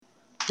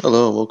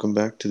Hello, and welcome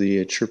back to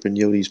the Chirpin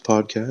Yotes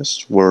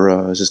podcast, where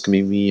it's just going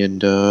to be me and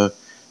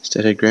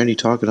Stathead Grandy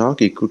talking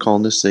hockey. We're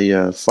calling this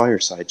a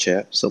fireside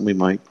chat, something we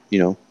might,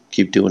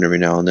 keep doing every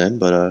now and then.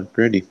 But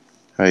Grandy,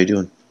 how you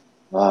doing?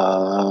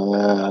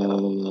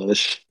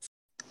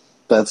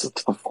 That's a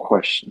tough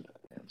question to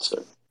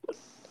answer.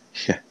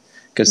 Yeah,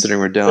 considering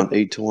we're down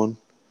 8-1.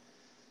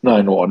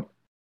 9-1.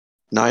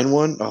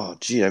 9-1? Oh,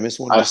 gee, I missed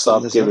one. I've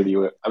stopped giving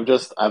you it. I've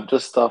just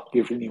stopped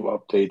giving you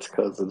updates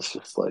because it's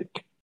just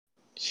like,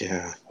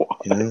 yeah,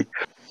 why?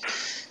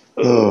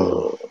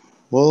 Oh,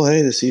 well,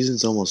 hey, the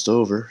season's almost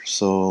over,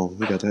 so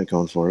we got that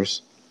going for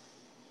us.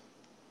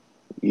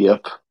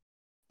 Yep.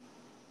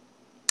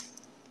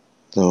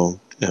 So,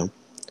 But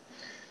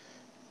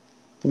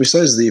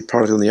besides the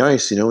product on the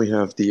ice, we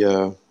have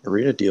the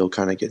arena deal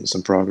kind of getting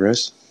some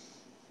progress.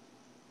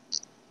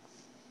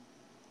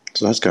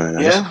 So that's kind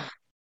of nice.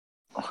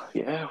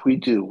 Yeah, we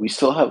do. We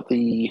still have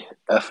the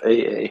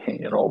FAA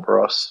hanging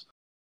over us.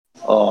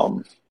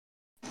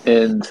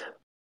 And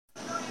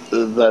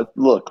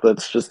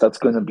that's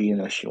going to be an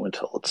issue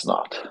until it's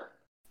not.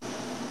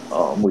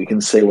 We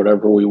can say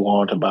whatever we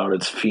want about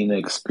its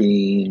Phoenix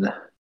being,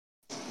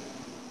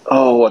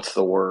 what's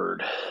the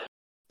word?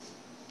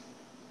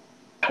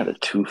 Kind of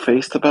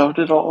two-faced about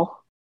it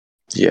all.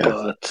 Yeah.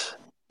 But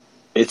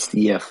it's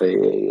the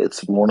FAA.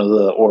 It's one of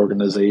the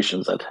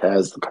organizations that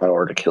has the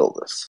power to kill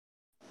this.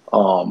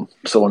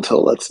 So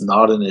until that's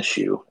not an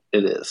issue,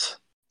 it is.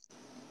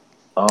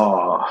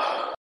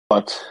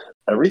 But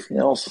everything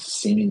else is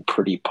seeming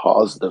pretty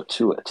positive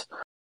to it.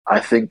 I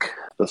think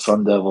the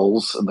Sun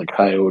Devils and the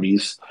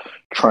Coyotes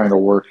trying to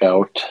work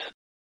out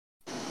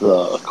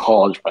the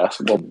college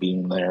basketball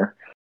being there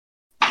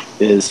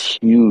is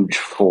huge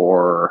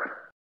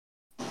for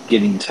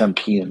getting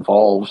Tempe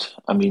involved.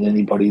 I mean,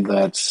 anybody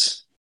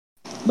that's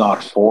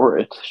not for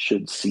it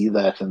should see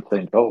that and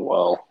think, oh,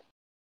 well,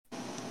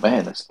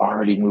 man, it's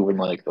already moving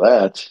like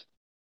that.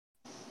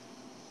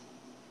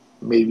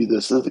 Maybe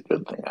this is a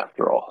good thing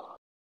after all.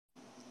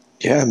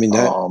 Yeah, I mean,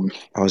 I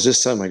was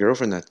just telling my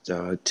girlfriend that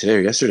today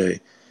or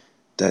yesterday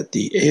that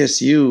the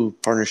ASU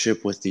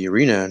partnership with the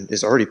arena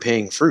is already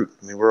paying fruit.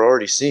 I mean, we're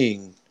already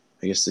seeing,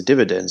 I guess, the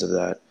dividends of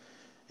that.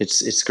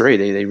 It's great.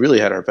 They really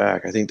had our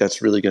back. I think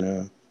that's really going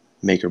to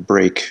make or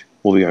break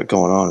what we got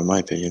going on, in my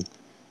opinion.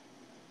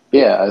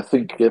 Yeah, I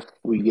think if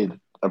we get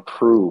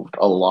approved,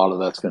 a lot of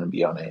that's going to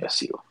be on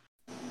ASU.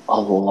 A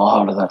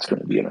lot of that's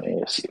going to be on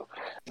ASU.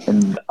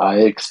 And I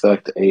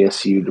expect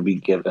ASU to be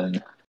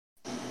given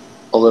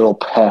a little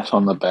pat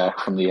on the back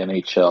from the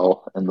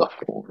NHL in the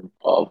form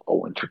of a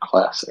Winter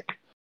Classic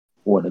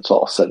when it's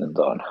all said and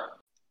done.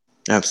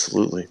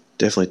 Absolutely.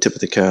 Definitely tip of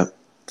the cap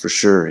for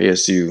sure.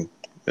 ASU,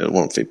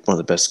 one of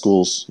the best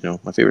schools,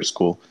 my favorite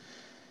school.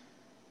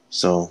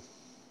 So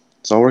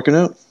it's all working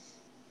out.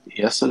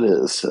 Yes, it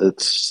is.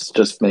 It's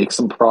just make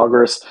some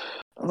progress.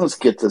 Let's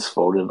get this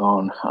voted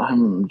on.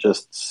 I'm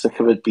just sick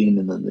of it being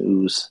in the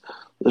news.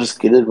 Let's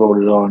get it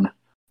voted on.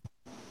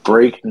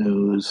 Break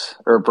news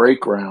or break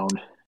ground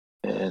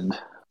and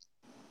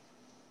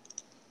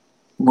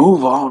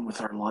move on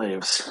with our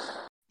lives.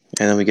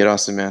 And then we get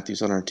Austin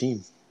Matthews on our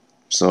team.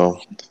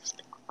 So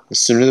the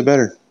sooner the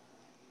better.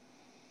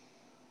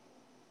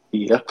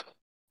 Yep.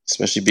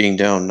 Especially being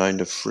down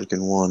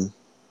 9-1.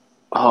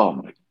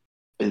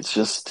 It's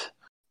just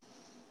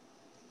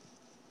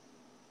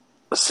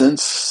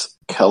since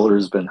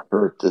Keller's been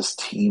hurt, this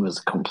team is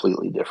a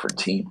completely different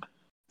team.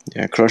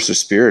 Yeah, crush the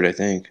spirit, I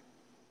think.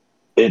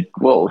 It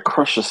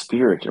crush the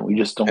spirit, and we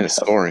just don't have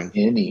scoring.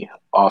 Any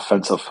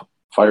offensive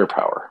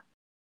firepower.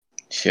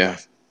 Yeah.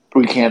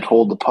 We can't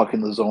hold the puck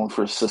in the zone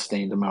for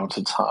sustained amounts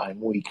of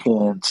time. We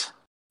can't.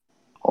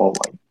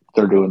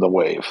 They're doing the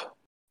wave.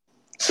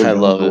 I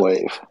love it.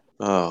 Wave.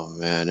 Oh,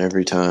 man,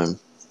 every time.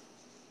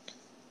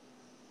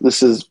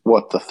 This is,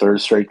 the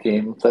third straight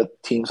game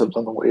that teams have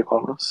done the wave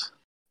on us?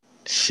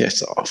 Yeah,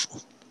 it's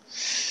awful.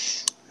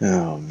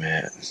 Oh,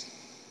 man.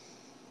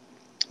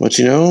 But,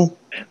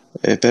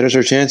 it betters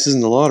our chances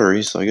in the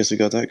lottery, so I guess we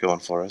got that going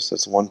for us.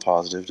 That's one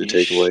positive to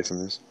take away from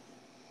this.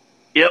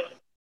 Yep.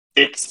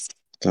 It's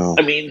the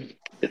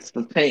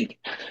thing.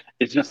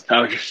 It's just,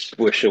 I just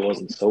wish it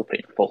wasn't so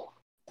painful.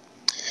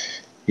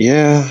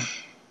 Yeah,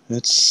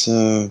 that's,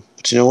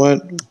 but you know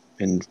what?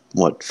 In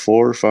 4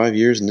 or 5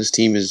 years, and this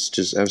team is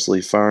just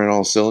absolutely firing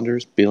all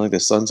cylinders, being like the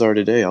Suns are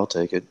today, I'll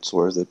take it. It's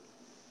worth it.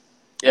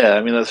 Yeah,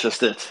 I mean, that's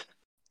just it.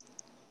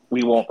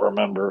 We won't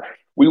remember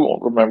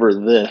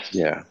this.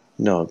 Yeah,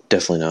 no,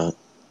 definitely not.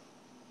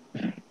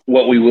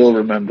 What we will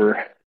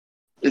remember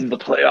is the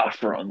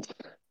playoff runs.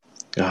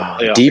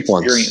 Playoff deep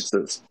experiences.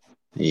 Ones.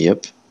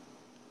 Yep.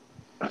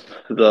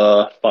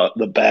 The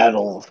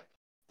battles,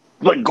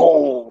 the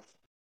goals,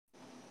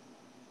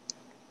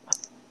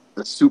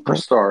 the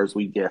superstars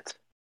we get.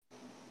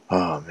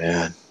 Oh,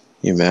 man.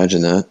 You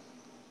imagine that?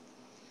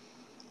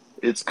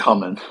 It's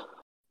coming.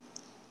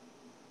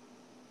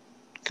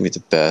 It can be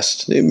the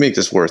best. They make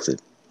this worth it,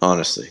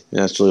 honestly. And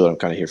that's really what I'm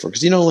kind of here for.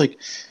 Because,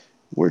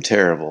 we're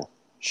terrible,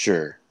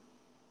 sure.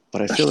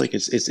 But I feel like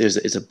it's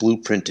a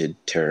blueprinted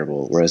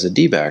terrible. Whereas the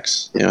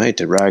D-backs, I hate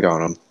to rag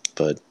on them,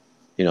 but,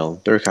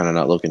 they're kind of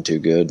not looking too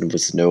good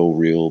with no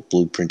real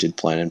blueprinted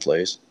plan in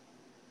place.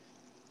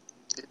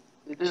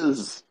 It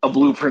is a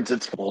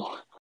blueprinted tool.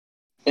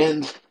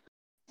 And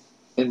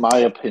in my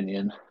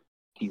opinion,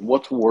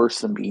 what's worse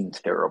than being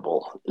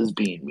terrible is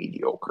being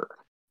mediocre.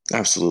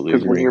 Absolutely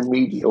Because when agree. you're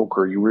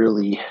mediocre, you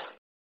really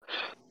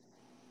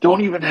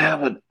don't even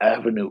have an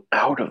avenue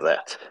out of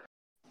that.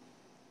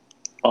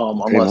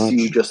 Unless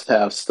you just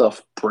have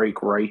stuff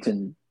break right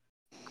and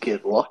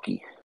get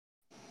lucky.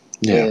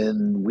 Yeah.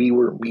 And we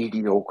were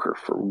mediocre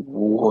for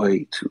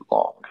way too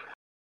long.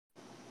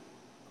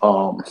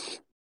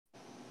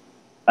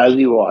 As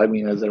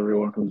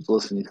everyone who's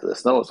listening to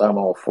this knows, I'm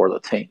all for the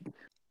tank.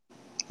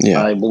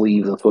 Yeah. I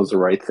believe this was the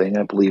right thing.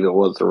 I believe it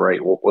was the right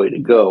way to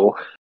go.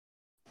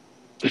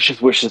 I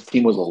just wish this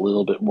team was a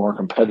little bit more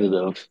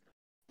competitive.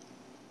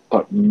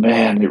 But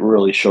man, it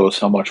really shows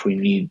how much we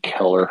need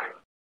Keller.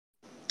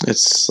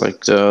 It's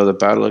like the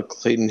Battle of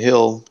Clayton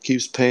Hill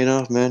keeps paying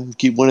off, man.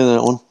 Keep winning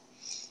that one.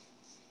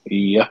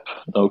 Yep,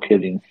 no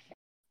kidding.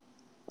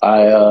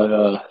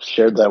 I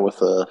shared that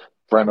with a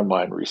friend of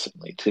mine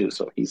recently too,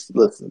 so he's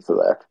listened to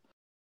that.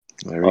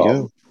 There we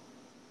go.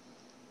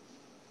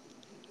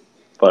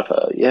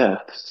 But yeah,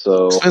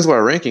 so explains why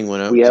our ranking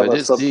went up. I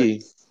did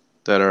see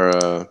that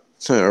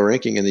our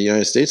ranking in the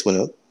United States went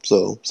up,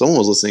 so someone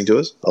was listening to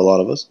us. A lot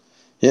of us.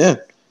 Yeah.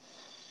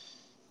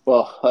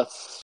 Well,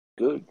 that's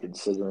good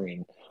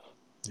considering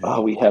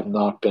we have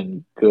not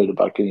been good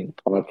about getting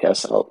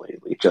podcasts out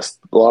lately. Just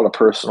a lot of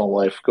personal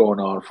life going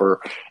on for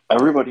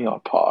everybody on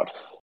pod.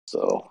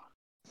 So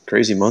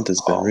crazy month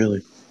it's been,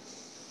 really.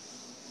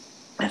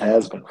 It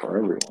has been for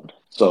everyone.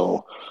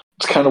 So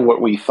it's kind of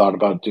what we thought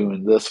about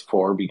doing this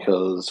for,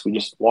 because we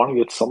just want to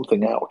get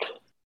something out.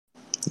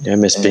 Yeah, I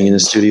miss being in the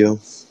studio.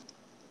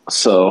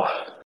 So,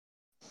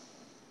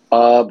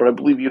 but I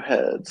believe you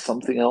had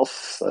something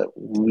else that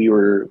we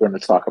were going to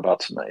talk about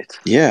tonight.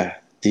 Yeah.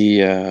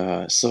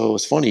 So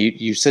it's funny,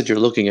 you said you're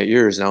looking at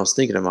yours, and I was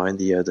thinking of mine,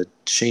 the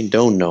Shane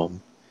Doan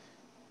gnome.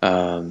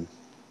 I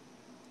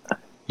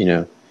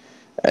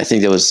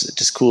think that was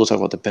just cool to talk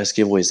about the best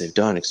giveaways they've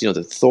done. Because,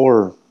 the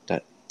Thor,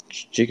 that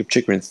Jacob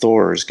Chikrin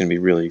Thor is going to be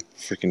really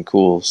freaking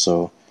cool.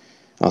 So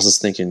I was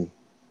just thinking,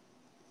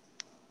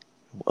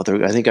 I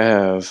think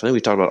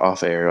we talked about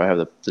off air. I have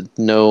the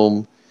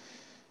gnome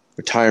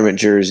retirement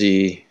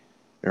jersey,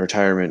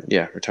 retirement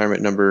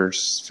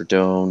numbers for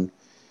Doan.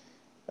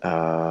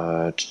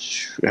 I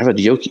have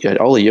a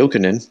Olli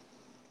Jokinen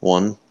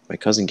one my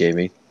cousin gave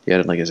me. He had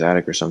it in like his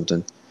attic or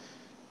something.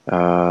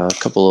 A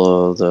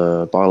couple of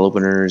the bottle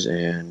openers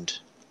and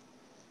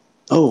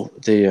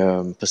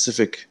the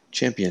Pacific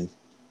Champion.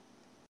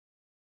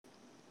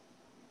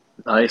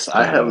 Nice.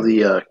 I have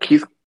the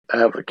Keith. I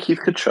have the Keith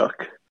Kachuk.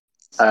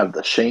 I have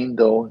the Shane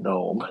Doe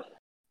gnome.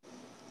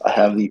 I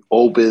have the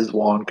Obiz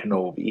Wan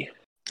Kenobi,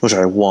 which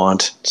I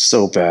want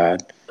so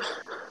bad.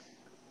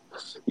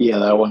 Yeah,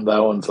 that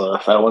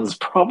one's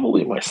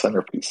probably my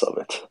centerpiece of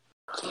it.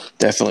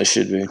 Definitely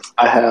should be.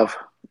 I have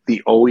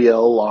the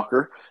OEL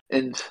locker,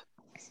 and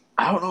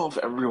I don't know if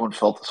everyone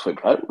felt this way,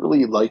 but I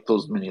really like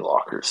those mini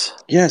lockers.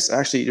 Yes,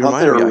 actually, I thought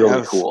they were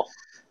really cool.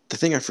 The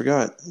thing I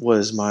forgot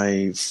was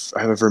I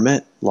have a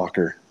Vermette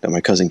locker that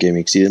my cousin gave me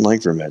because he didn't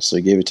like Vermette, so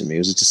he gave it to me. It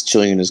was just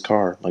chilling in his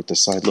car, like the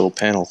side little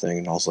panel thing,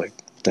 and I was like,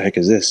 what the heck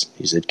is this?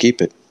 He said,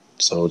 keep it.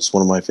 So it's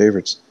one of my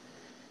favorites.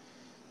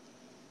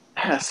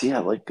 Yes, yeah,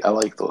 I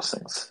like those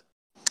things.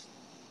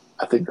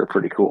 I think they're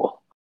pretty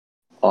cool.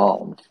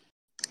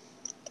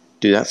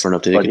 Do that for an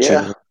update. But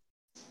yeah.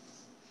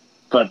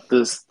 But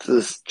this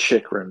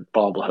Chikrin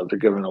bobblehead they're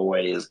giving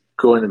away is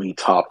going to be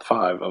top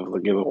 5 of the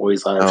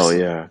giveaways I've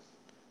seen. Yeah.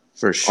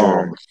 For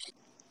sure.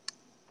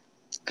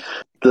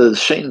 The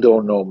Shane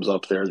Doe gnome's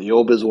up there. The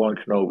Obiz Wan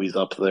Kenobi's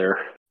up there.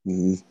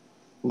 Mm-hmm.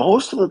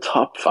 Most of the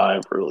top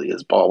 5 really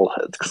is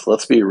bobbleheads, because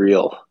let's be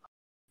real,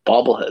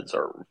 bobbleheads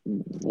are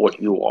what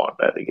you want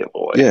at a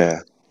giveaway. Yeah,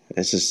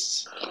 it's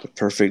just the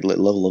perfect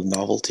level of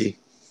novelty.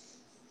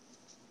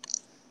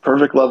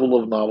 Perfect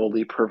level of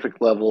novelty, perfect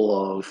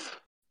level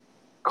of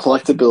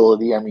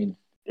collectability. I mean,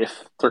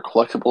 if they're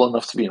collectible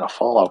enough to be in a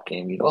Fallout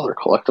game, they're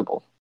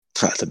collectible.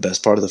 The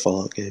best part of the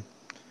Fallout game.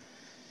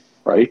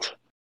 Right?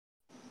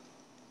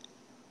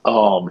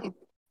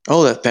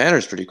 That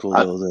banner's pretty cool,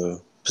 though.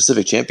 The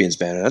Pacific Champions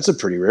banner. That's a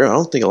pretty rare. I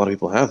don't think a lot of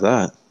people have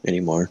that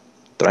anymore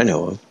that I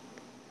know of.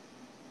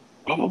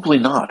 Probably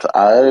not.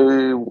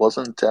 I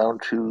wasn't down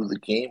to the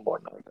game when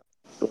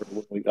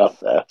we got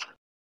that.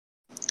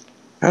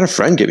 I had a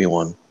friend get me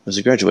one. It was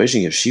a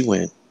graduation gift. She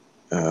went,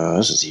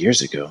 this was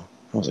years ago.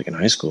 I was like in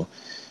high school.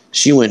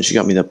 She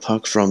got me the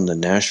puck from the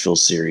Nashville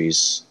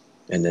series,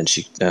 and then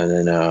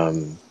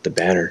the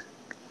banner.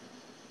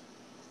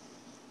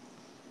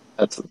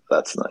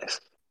 That's nice.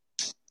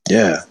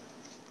 Yeah,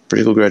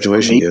 pretty cool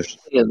graduation gift.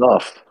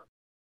 Enough,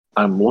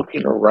 I'm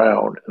looking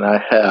around and I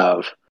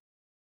have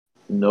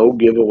no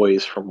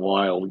giveaways from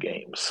Wild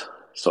games,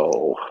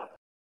 so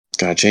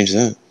gotta change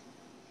that.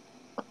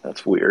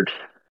 That's weird.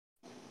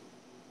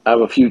 I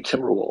have a few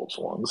Timberwolves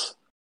ones,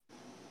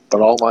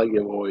 but all my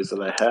giveaways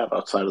that I have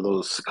outside of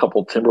those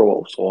couple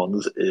Timberwolves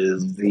ones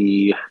is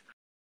the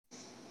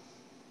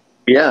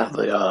Yeah,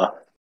 the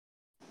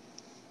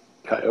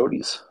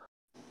Coyotes.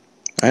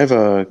 I have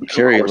a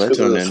Kerry Of course, because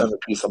they're the Lehtonen.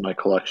 centerpiece of my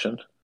collection.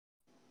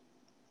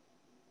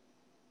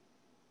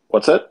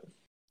 What's it?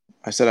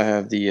 I said I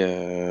have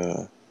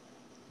the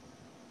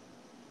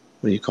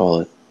what do you call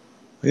it?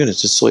 My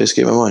goodness, just totally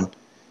escaped my mind.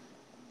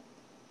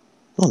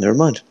 Oh, never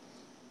mind.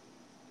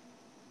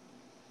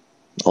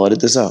 I'll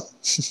edit this out.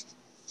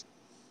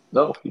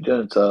 No, you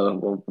didn't.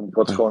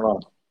 What's I going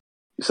on?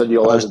 You said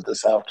you'll was, edit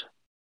this out.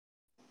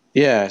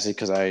 yeah, I see,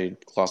 because I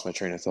lost my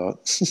train of thought.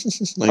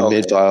 Like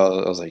mid Okay,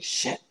 file, I was like,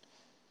 shit.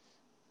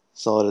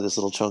 So I'll edit this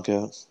little chunk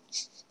out.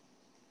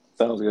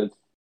 sounds good.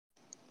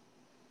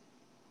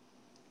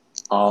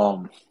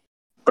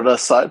 But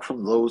aside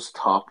from those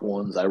top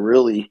ones,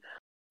 most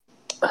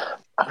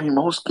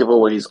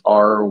giveaways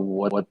are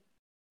what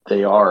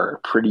they are.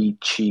 Pretty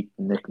cheap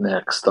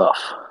knick-knack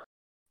stuff.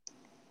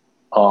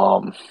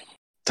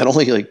 That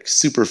only like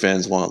super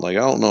fans want. Like,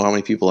 I don't know how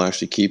many people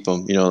actually keep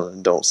them,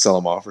 and don't sell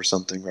them off or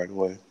something right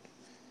away.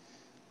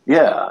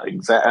 Yeah,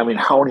 exactly. I mean,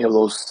 how many of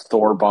those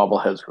Thor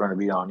bobbleheads are going to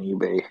be on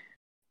eBay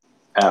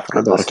I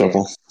after bought a this game?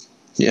 couple.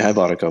 Yeah, I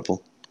bought a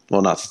couple.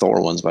 Well, not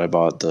Thor ones, but I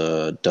bought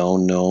the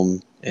Doan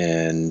Gnome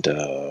and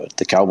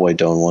the Cowboy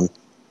Doan one.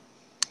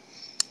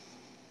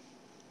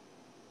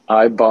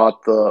 I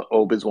bought the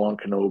Obi-Wan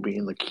Kenobi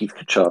and the Keith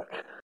Kachuk.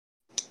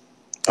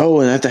 Oh,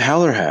 and I have the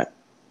Howler hat.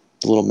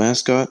 The little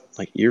mascot,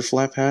 like ear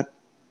flap hat.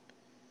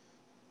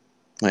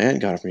 My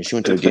aunt got it for me. She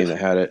went to a game that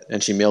had it,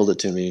 and she mailed it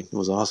to me. It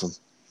was awesome.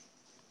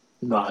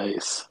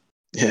 Nice.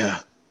 Yeah.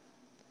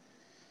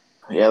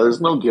 Yeah,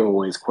 there's no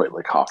giveaways quite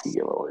like hockey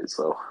giveaways,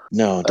 though.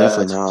 No,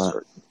 definitely That's for not.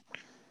 certain.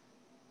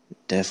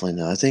 Definitely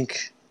not. I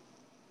think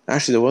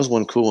actually there was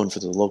one cool one for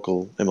the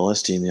local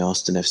MLS team, the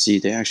Austin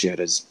FC. They actually had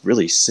a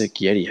really sick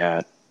Yeti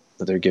hat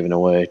that they're giving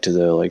away to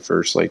the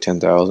first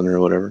 10,000 or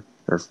whatever,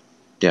 or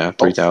yeah,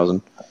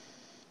 3,000.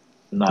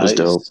 It was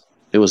dope. Nice.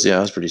 It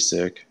was pretty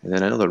sick. And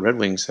then I know the Red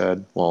Wings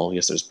had. Well, I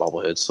guess there's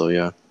bobbleheads, so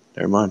yeah,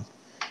 never mind.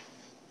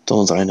 The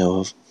ones I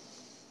know of.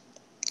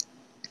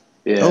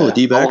 Oh, the Yeah, bobbleheads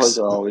D-backs.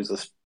 are always a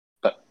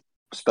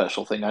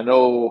special thing. I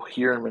know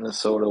here in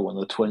Minnesota, when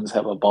the Twins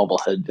have a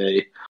bobblehead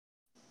day,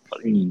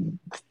 the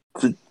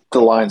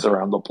lines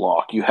around the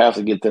block. You have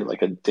to get there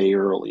like a day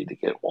early to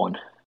get one.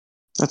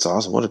 That's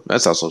awesome.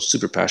 That's also a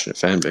super passionate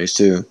fan base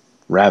too.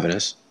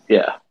 Ravenous.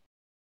 Yeah.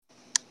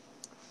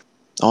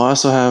 Oh, I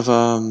also have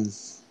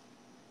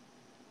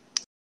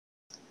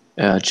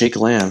Jake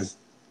Lamb,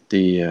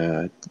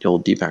 the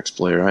old D-backs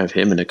player. I have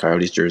him in a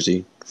Coyotes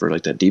jersey for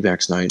that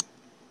D-backs night. I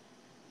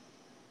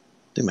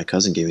think my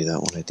cousin gave me that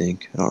one. I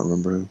don't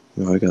remember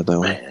who I got that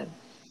one. Man,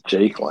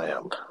 Jake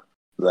Lamb.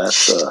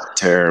 That's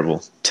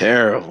Terrible.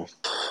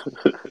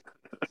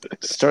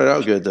 Started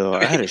out good though.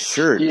 I had a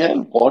shirt. He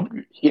had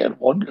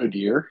one good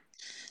year.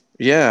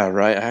 Yeah,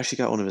 right. I actually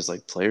got one of his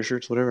player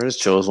shirts, whatever. I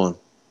just chose one.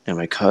 And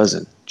my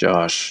cousin,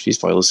 Josh, he's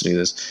probably listening to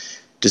this,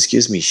 just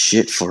gives me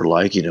shit for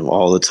liking him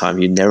all the time.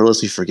 He never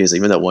lets me forget.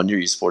 Even that one year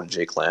you supported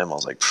Jake Lamb, I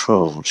was like,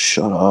 bro,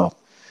 shut up.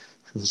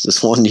 It was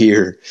just 1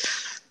 year.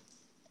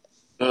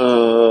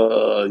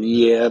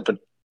 Yeah, but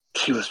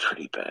he was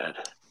pretty bad.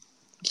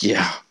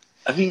 Yeah.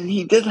 I mean,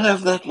 he did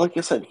have that. Like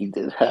I said, he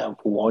did have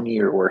 1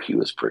 year where he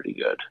was pretty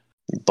good.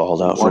 He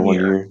balled out for 1 1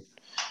 year. year.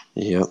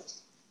 Yep.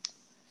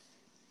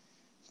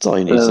 That's all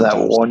you And need then that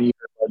sometimes. 1 year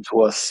led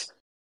to us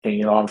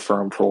hanging on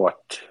for him for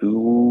what,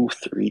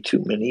 3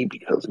 too many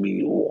because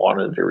we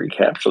wanted to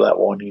recapture that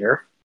 1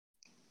 year.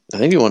 I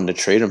think we wanted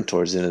to trade him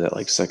towards the end of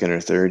that second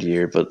or third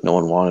year, but no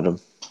one wanted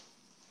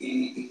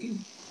him.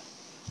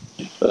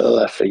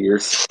 That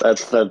figures.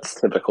 That's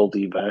typical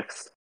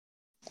D-backs.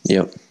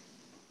 Yep.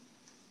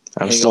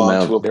 I'm Hang still on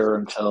mad. to a player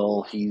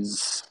until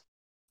he's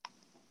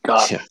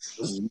got Yeah.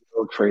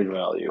 zero trade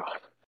value.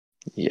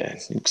 Yeah,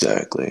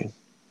 exactly.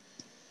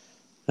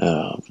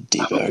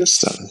 D-back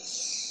stuff.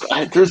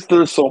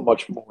 There's so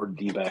much more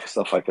D-back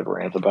stuff I could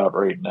rant about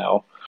right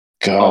now.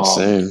 God,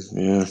 same.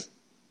 Yeah.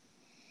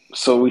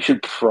 So we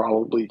should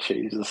probably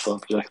change the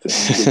subject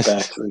and get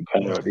back to the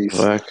Coyotes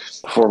Black.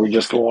 before we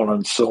just go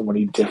on so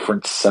many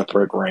different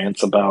separate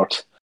rants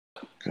about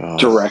God.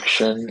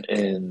 direction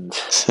and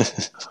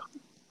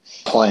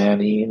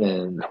planning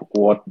and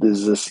what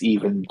is this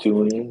even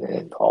doing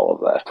and all of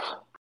that.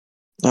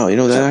 Oh,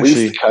 that At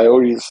actually.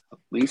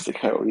 least the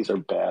Coyotes are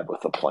bad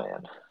with a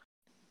plan.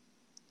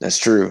 That's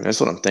true.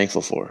 That's what I'm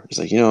thankful for. It's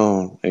I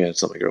gotta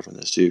tell my girlfriend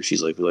this too.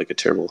 She's like, we like a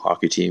terrible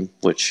hockey team,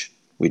 which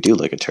we do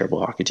like a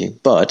terrible hockey team,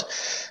 but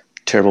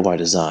terrible by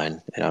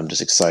design. And I'm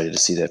just excited to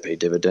see that pay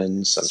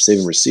dividends. I'm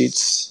saving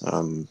receipts.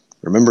 I'm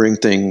remembering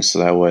things so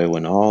that way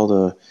when all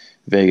the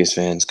Vegas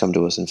fans come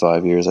to us in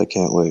 5 years, I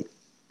can't wait.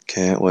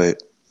 Can't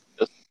wait.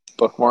 Just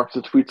bookmark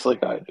the tweets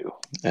like I do.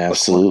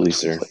 Absolutely,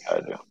 sir. Like I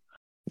do.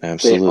 They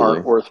Absolutely.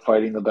 aren't worth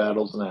fighting the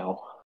battles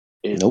now.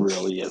 It Nope.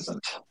 really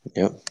isn't.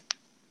 Yep.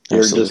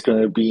 You're just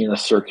going to be in a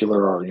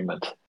circular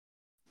argument.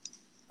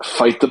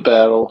 Fight the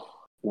battle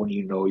when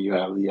you know you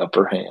have the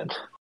upper hand.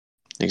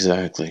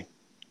 Exactly.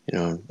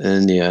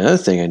 And the other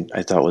thing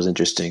I thought was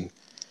interesting,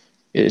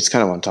 it's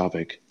kind of on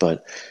topic,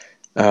 but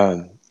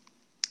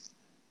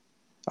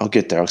I'll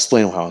get there. I'll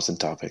explain how it's on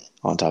topic.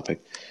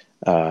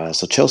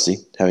 So Chelsea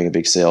having a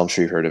big sale. I'm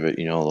sure you've heard of it.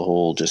 The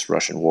whole just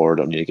Russian war.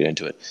 Don't need to get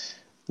into it.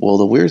 Well,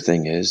 the weird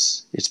thing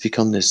is, it's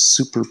become this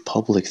super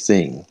public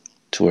thing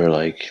to where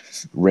like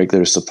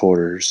regular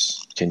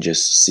supporters can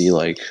just see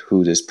like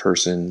who this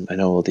person. I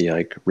know the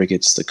like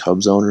Ricketts, the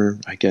Cubs owner.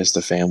 I guess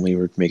the family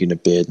were making a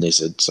bid, and they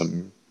said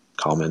some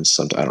comments.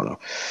 I don't know.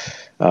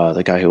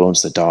 The guy who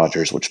owns the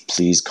Dodgers, which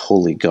please,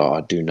 holy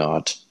God, do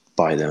not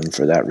buy them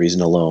for that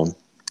reason alone.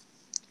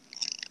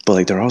 But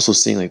like they're also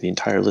seeing like the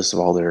entire list of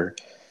all their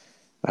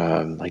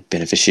like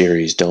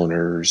beneficiaries,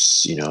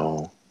 donors,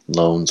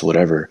 loans,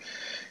 whatever.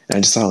 And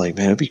I just thought like,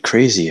 man, it'd be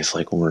crazy if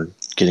like when we're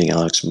getting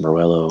Alex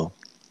Morello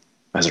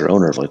as our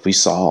owner, like we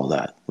saw all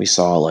that. We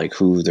saw like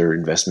who their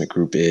investment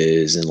group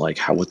is and like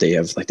what they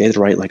have. Like they had to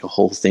write like a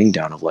whole thing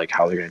down of like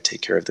how they're going to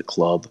take care of the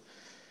club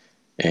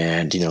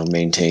and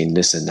maintain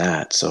this and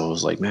that. So I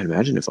was like, man,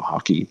 imagine if a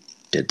hockey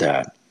did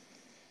that.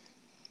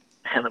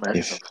 And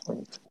imagine if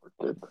playing sport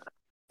did that.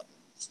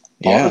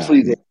 Yeah,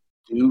 honestly, they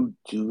do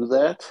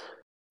that.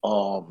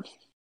 The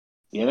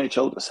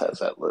NHL just has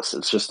that list.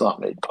 It's just not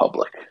made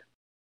public.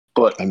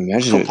 But I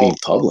imagine it being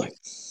public.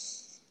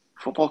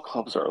 Football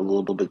clubs are a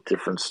little bit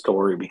different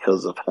story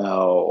because of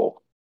how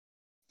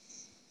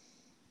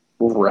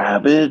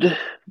rabid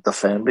the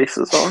fan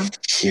bases are.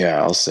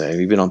 Yeah, I'll say.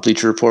 We've been on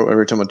Bleacher Report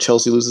every time a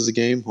Chelsea loses a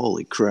game.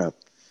 Holy crap.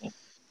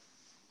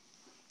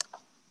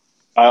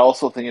 I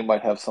also think it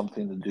might have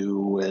something to do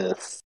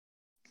with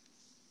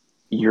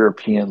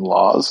European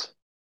laws.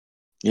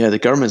 Yeah, the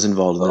government's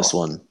involved in this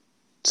one.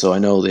 So I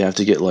know they have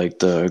to get like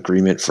the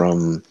agreement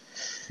from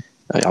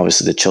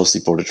obviously the Chelsea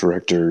board of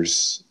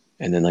directors,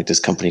 and then like this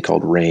company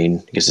called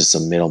Rain. I guess it's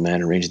some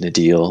middleman arranging the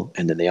deal,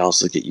 and then they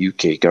also get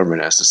UK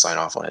government has to sign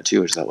off on it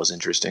too, which that was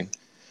interesting.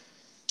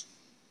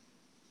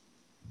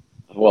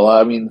 Well,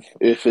 I mean,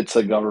 if it's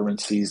a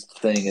government seized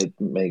thing, it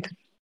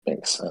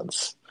makes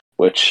sense.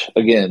 Which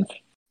again,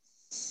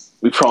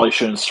 we probably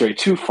shouldn't stray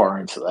too far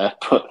into that,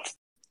 but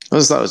I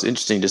just thought it was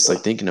interesting, just like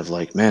thinking of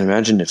like, man,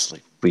 imagine if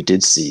like we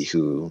did see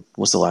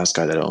what's the last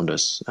guy that owned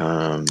us?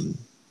 What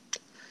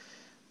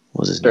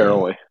was his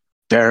name?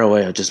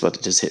 Barroway. I just about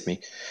to just hit me.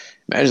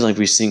 Imagine like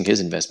we seeing his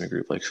investment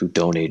group, like who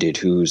donated,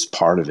 who's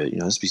part of it.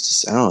 This be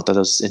just, I don't know. I thought that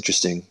was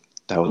interesting.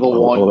 That was the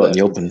one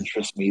that would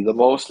interests me the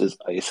most is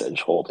Ice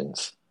Edge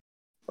Holdings.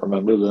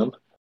 Remember them?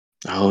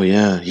 Oh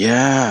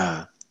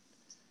yeah.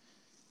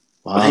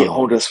 Wow. They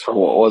owned us for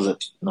what was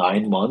it,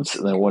 9 months,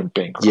 and then went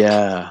bankrupt.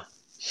 Yeah.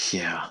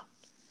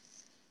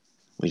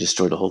 We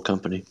destroyed the whole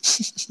company.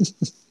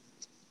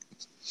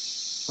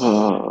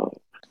 Oh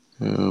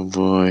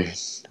boy,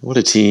 what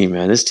a team,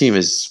 man! This team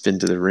has been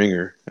to the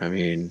ringer. I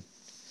mean,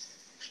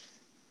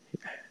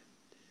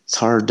 it's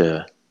hard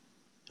to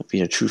be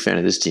a true fan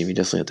of this team. You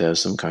definitely have to have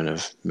some kind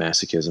of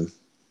masochism.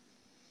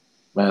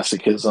 I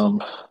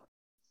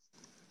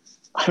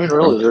mean,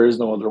 really, there is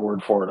no other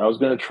word for it. I was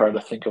going to try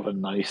to think of a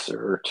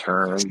nicer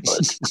term,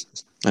 but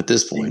at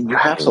this point, you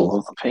have to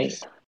love the pain.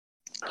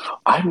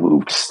 I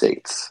moved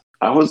states.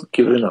 I was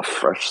given a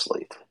fresh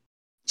slate.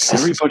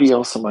 Everybody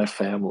else in my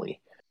family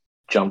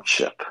jumped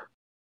ship.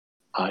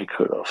 I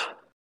could have.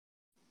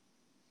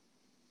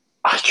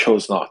 I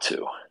chose not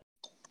to.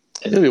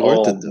 And it'll be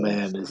worth it, though.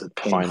 Man, is it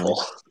painful.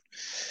 Finals.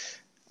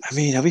 I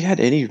mean, have we had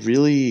any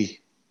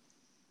really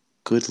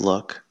good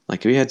luck?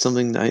 Like, have we had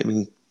something that, I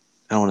don't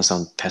want to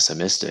sound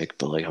pessimistic,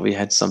 but like, have we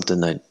had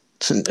something that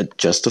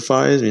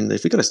justifies? I mean,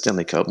 if we got a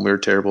Stanley Cup and we were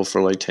terrible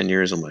for like 10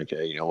 years, I'm like,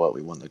 hey, you know what?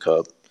 We won the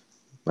cup.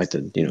 Like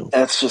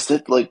that's just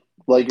it. Like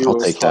you I'll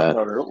was take talking that.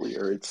 about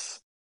earlier, it's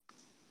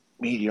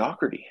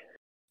mediocrity.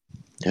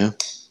 Yeah.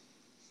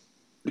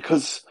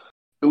 Because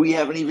we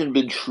haven't even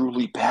been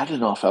truly bad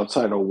enough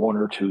outside of 1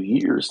 or 2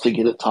 years to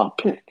get a top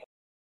pick.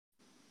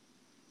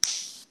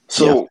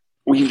 So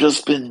we've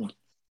just been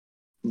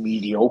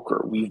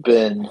mediocre. We've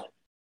been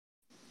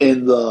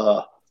in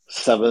the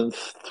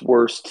seventh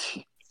worst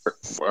team to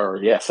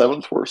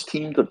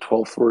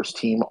 12th worst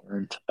team our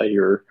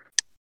entire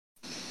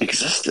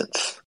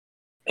existence.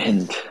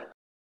 And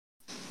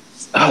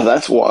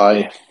that's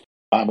why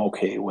I'm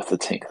okay with the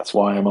tank. That's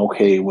why I'm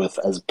okay with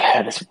as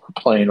bad as we're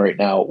playing right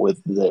now with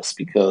this,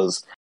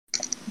 because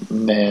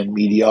man,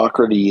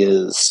 mediocrity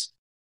is,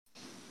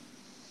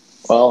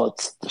 well,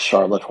 it's the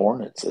Charlotte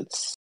Hornets.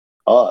 It's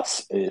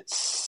us.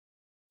 It's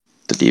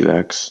the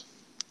D-backs.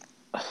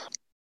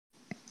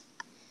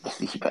 The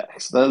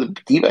D-backs. The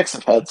D-backs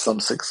have had some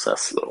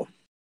success, though.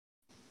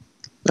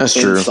 That's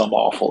true. In some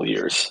awful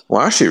years.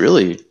 Well, actually,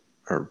 really,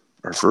 our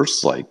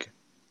first,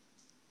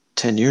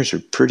 10 years are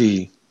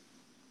pretty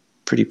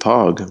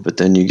pog, but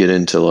then you get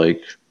into,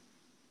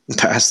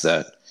 past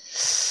that,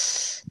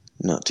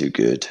 not too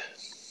good.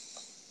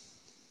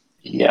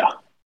 Yeah.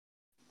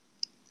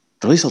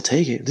 But at least I'll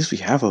take it. At least we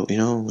have we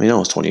know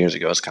it's 20 years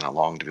ago. It's kind of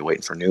long to be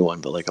waiting for a new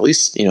one, but, at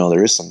least,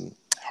 there is some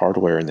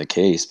hardware in the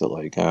case, but,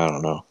 I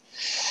don't know.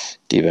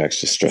 D-backs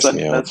just stress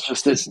me out. That's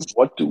just it.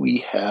 What do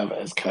we have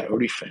as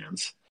Coyote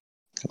fans?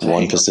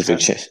 One Pacific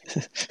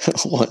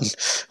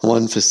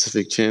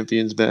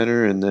Champions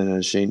banner and then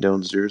a Shane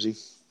Doan's jersey.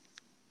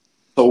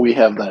 So we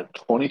have that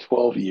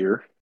 2012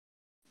 year.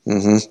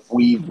 Mm-hmm.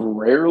 We've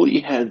rarely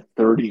had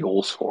 30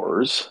 goal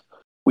scorers.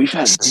 We've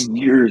had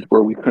years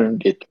where we couldn't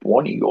get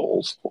 20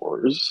 goal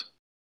scorers.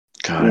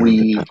 God, I remember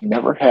We've that.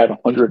 never had a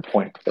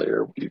 100-point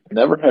player. We've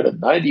never had a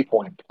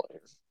 90-point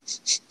player.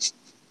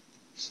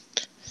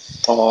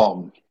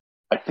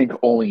 I think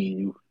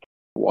only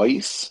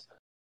twice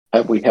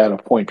have we had a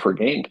point per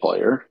game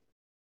player.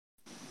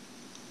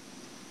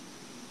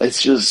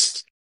 It's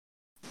just,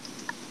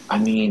 I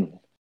mean,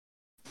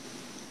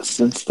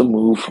 since the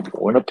move from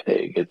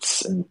Winnipeg,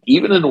 and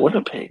even in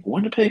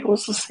Winnipeg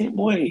was the same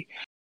way.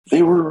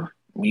 They were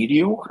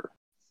mediocre.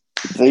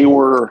 They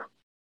were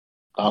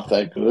not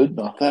that good,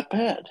 not that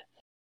bad.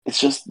 It's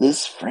just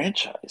this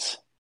franchise.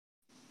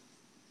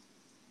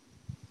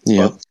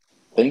 Yeah. But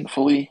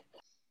thankfully,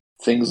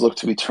 things look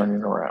to be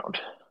turning around.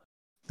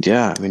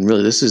 Yeah, I mean,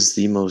 really, this is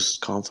the most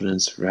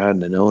confidence we've had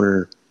in an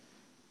owner,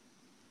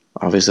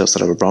 obviously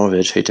outside of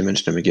Abramovich. Hate to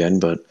mention him again,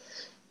 but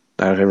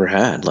that I've ever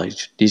had. Like,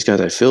 these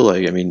guys, I feel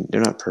like, I mean, they're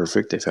not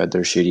perfect. They've had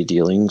their shady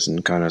dealings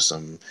and kind of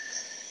some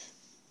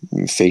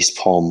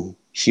facepalm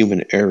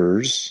human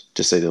errors,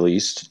 to say the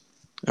least.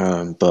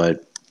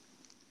 But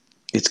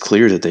it's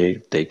clear that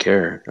they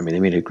care. I mean, they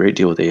made a great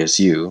deal with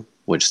ASU,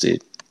 which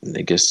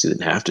I guess they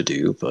didn't have to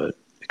do, but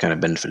it kind of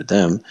benefited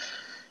them.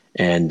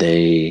 And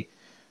they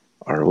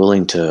are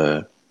willing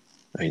to,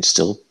 I mean,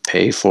 still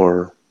pay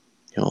for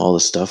all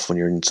this stuff when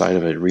you're inside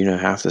of an arena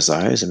half the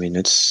size. I mean,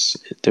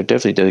 they're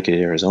definitely dedicated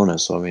to Arizona.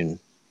 So I mean,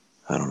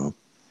 I don't know.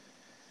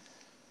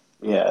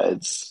 Yeah,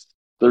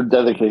 they're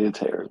dedicated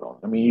to Arizona.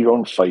 I mean, you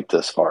don't fight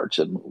this hard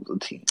to move the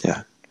team.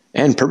 Yeah,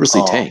 and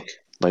purposely tank.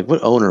 Like,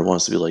 what owner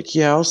wants to be like,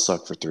 yeah, I'll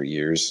suck for 3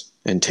 years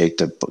and take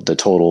the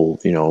total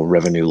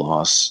revenue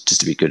loss just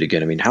to be good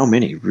again? I mean, how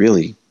many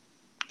really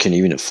can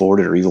even afford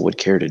it or even would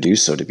care to do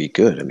so to be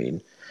good? I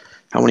mean,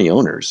 how many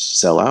owners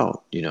sell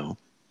out? No,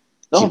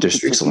 Keep their because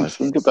streaks if you alive.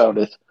 think about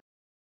it,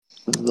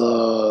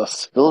 the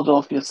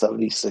Philadelphia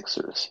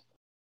 76ers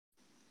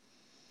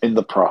in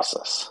the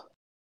process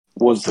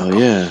was Oh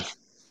yeah,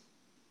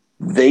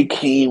 they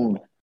came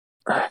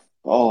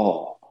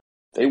oh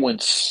they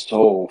went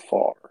so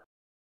far,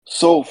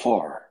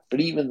 but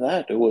even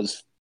that, it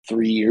was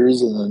 3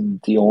 years and then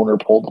the owner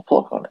pulled the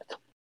plug on it.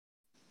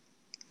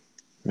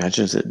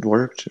 imagine if it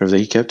worked or if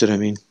they kept it. I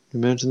mean,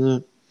 imagine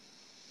that.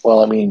 Well,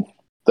 I mean,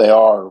 they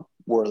are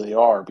where they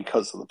are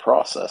because of the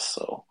process.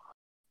 So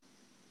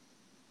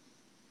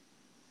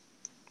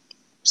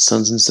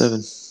Suns in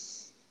 7.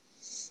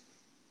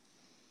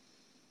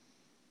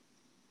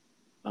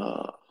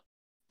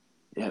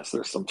 yes,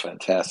 there's some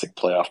fantastic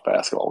playoff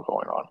basketball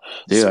going on.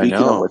 Dude, I Speaking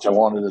of know. which, I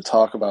wanted to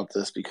talk about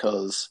this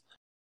because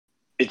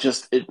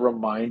it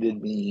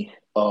reminded me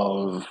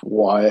of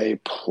why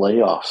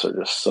playoffs are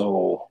just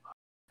so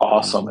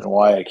awesome and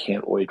why I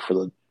can't wait for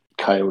the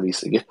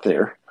Coyotes to get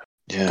there.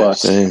 Yeah, But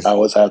same. I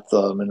was at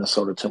the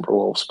Minnesota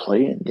Timberwolves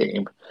play-in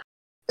game,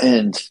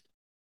 and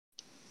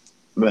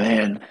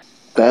man,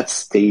 that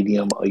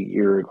stadium a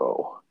year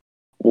ago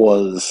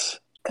was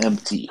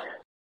empty.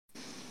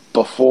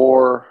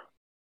 Before,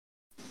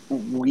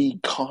 we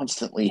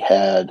constantly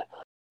had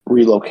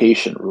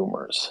relocation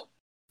rumors.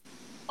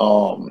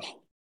 There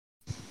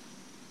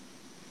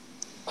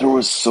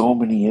was so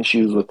many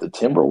issues with the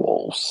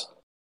Timberwolves,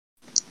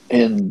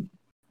 and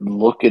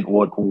look at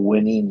what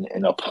winning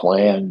in a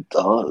plan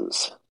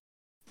does.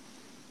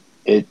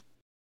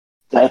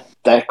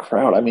 That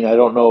crowd. I mean, I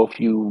don't know if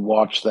you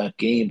watched that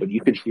game, but you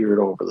could hear it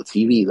over the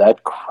TV.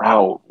 That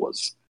crowd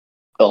was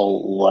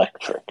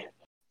electric.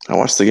 I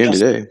watched the game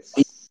today.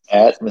 The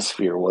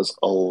atmosphere was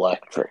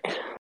electric.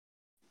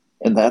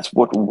 And that's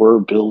what we're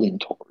building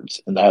towards.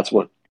 And that's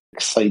what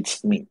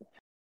excites me,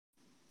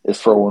 is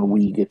for when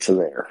we get to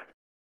there.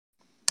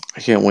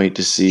 I can't wait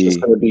to It's just see.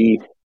 going to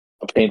be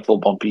a painful,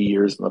 bumpy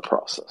years in the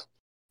process.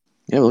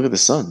 Yeah, but look at the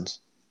Suns.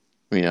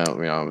 I mean,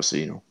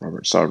 obviously,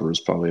 Robert Sarver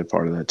is probably a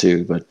part of that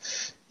too. But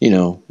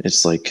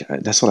it's like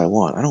that's what I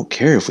want. I don't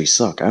care if we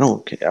suck. I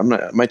don't. I'm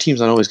not. My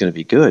team's not always going to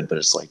be good, but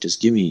it's like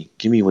just give me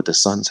what the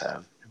Suns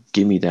have.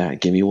 Give me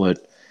that. Give me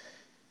what.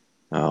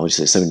 What you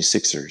say,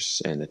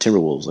 76ers and the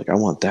Timberwolves. Like I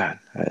want that,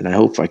 and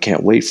I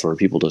can't wait for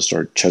people to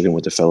start chugging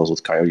with the fellows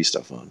with Coyote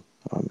stuff on.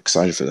 I'm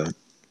excited for that.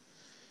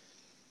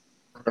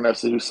 We're going to have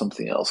to do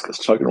something else because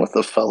chugging with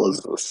the fellas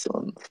is a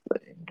Suns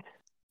thing.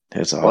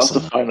 That's We'll have to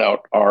awesome. find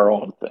out our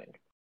own thing.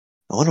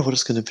 I wonder what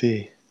it's going to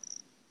be.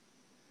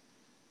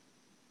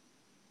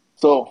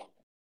 So,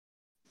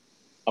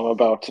 I'm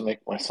about to make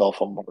myself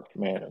a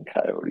Markman and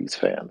Coyotes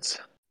fans.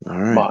 All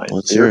right, Mind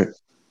let's hear here. it.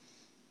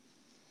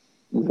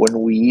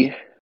 When we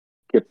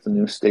get the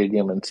new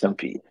stadium in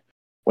Tempe,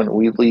 when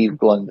we leave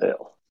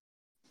Glendale,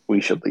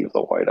 we should leave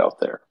the whiteout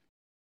there.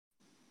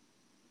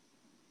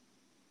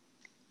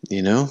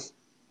 You know?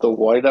 The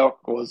whiteout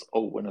was a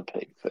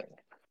Winnipeg thing.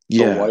 The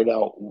Yeah.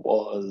 whiteout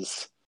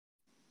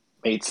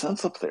made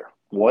sense up there.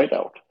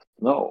 Whiteout,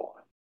 no.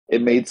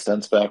 It made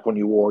sense back when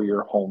you wore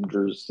your home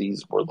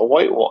jerseys were the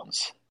white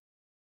ones.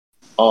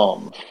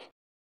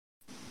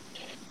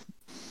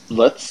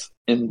 Let's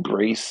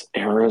embrace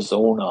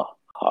Arizona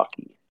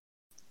hockey.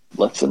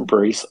 Let's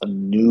embrace a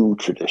new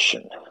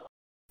tradition.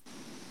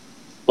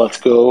 Let's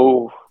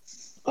go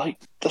like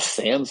the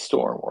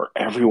sandstorm where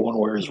everyone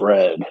wears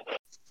red,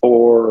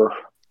 or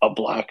a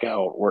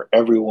blackout where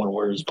everyone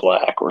wears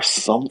black, or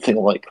something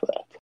like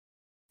that.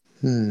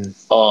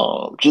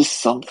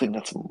 Just something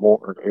that's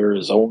more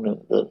Arizona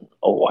than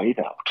a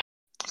whiteout.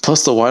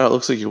 Plus, the whiteout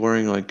looks like you're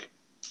wearing like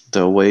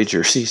the away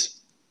jerseys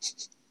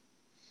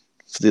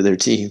for the other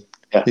team.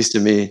 Yeah. At least to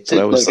me, that's what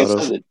I always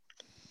thought of.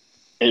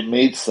 It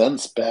made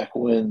sense back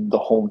when the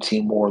home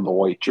team wore the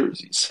white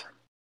jerseys.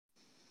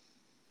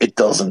 It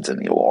doesn't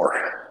anymore.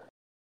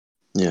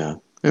 Yeah,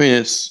 I mean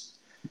it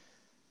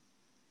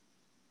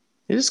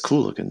is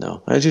cool looking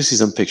though. I do see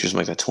some pictures from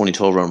like that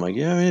 2012 run. I'm like,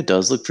 yeah, I mean it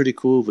does look pretty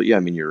cool. But yeah, I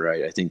mean you're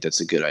right. I think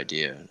that's a good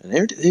idea, and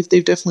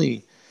they've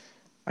definitely,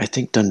 I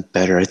think, done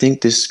better. I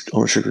think this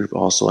ownership group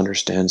also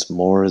understands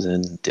more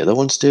than the other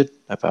ones did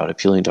about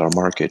appealing to our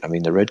market. I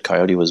mean, the Red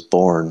Coyote was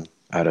born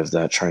out of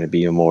that, trying to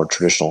be a more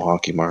traditional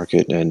hockey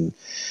market, and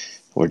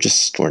we're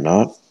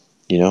not.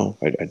 You know,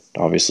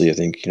 obviously, I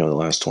think, the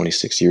last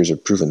 26 years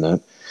have proven that.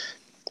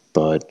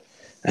 But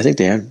I think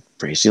they have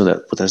embraced,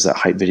 that's that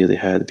hype video they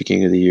had at the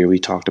beginning of the year we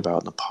talked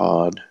about in the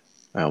pod.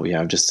 We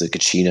have just the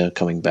Kachina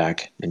coming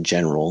back in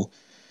general.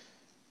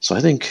 So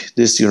I think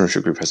this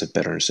ownership group has a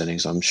better understanding.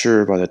 So I'm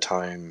sure by the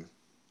time,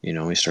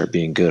 we start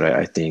being good,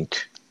 I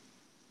think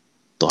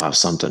they'll have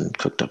something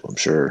cooked up, I'm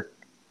sure.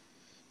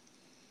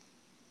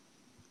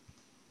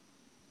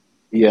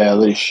 Yeah,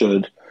 they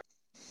should.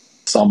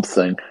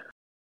 Something.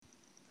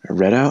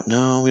 Red out?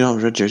 No, we don't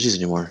have red jerseys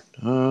anymore.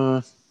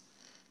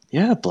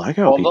 Yeah,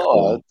 blackout would be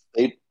cool.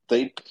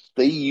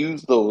 They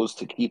use those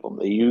to keep them.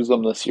 They use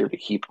them this year to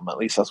keep them. At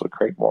least that's what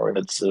Craig Morgan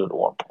had said at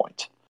one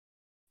point.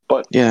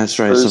 But yeah, that's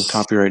right. Some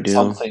copyright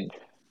deal.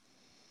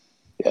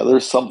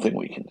 There's something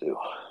we can do.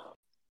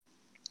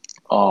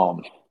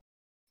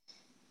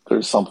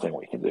 There's something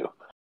we can do.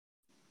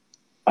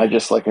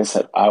 Like I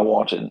said, I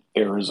want an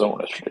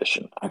Arizona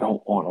tradition. I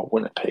don't want a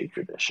Winnipeg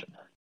tradition.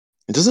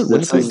 It doesn't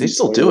Winnipeg? They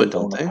still do it,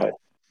 don't they?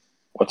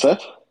 What's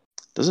that?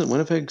 Doesn't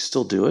Winnipeg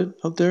still do it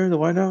up there, the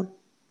whiteout,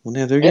 when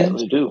they have their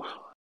games? Yeah, they do.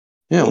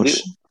 Yeah,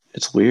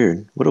 it's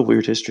weird. What a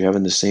weird history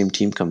having the same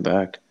team come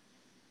back.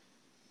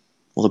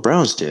 Well, the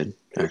Browns did,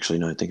 actually,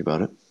 now I think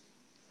about it.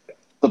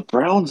 The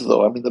Browns,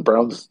 though, the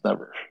Browns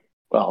never.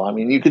 Well,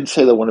 you could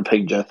say the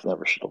Winnipeg Jets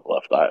never should have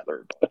left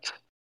either, but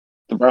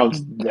the Browns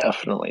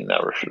definitely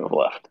never should have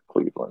left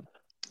Cleveland.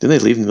 Didn't they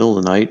leave in the middle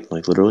of the night,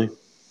 like literally?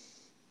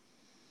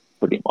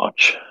 Pretty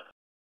much.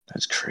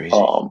 That's crazy.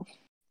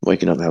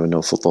 Waking up and having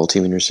no football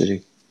team in your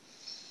city.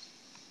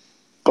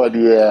 But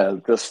yeah,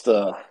 and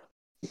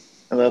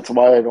that's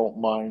why I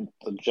don't mind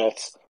the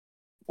Jets.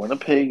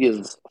 Winnipeg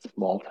is a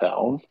small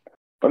town,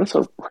 but it's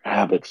a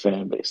rabid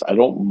fan base. I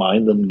don't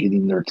mind them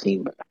getting their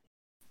team back.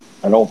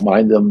 I don't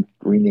mind them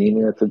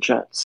renaming it the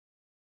Jets.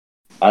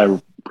 I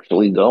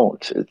really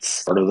don't.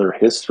 It's part of their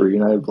history,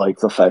 and I like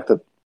the fact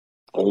that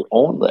they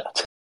own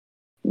that.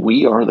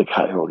 We are the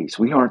Coyotes.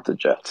 We aren't the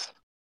Jets.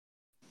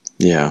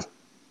 Yeah.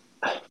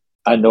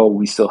 I know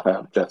we still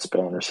have Jets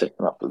banners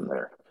sitting up in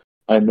there.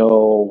 I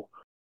know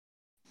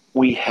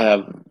we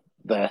have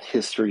that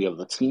history of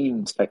the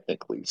team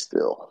technically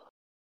still,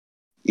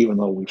 even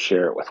though we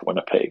share it with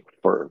Winnipeg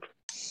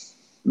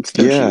it's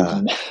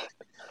confusing. Yeah.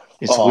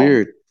 It's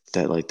weird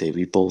that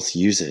we both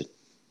use it.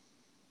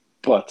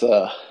 But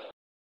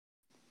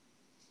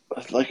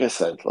like I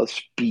said,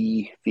 let's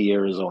be the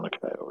Arizona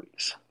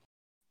Coyotes.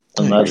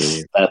 And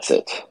that's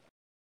it.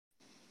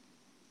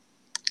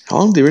 How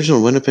long did the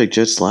original Winnipeg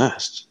Jets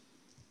last?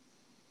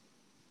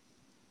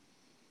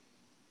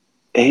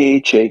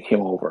 AHA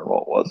came over, and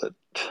what was it?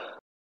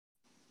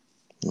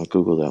 I'll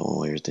Google that one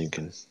while you're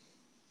thinking.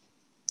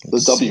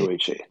 The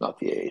WHA, not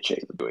the AHA,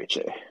 the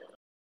WHA.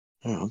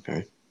 Oh,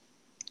 okay.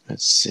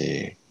 Let's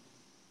see.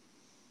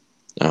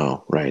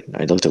 Oh, right.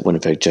 I looked at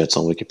Winnipeg Jets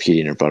on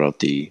Wikipedia and it brought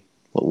up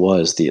what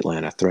was the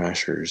Atlanta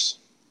Thrashers.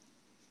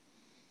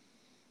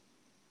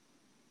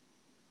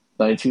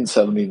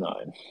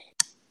 1979.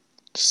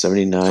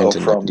 79 to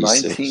 96. From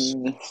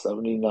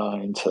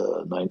 1979 to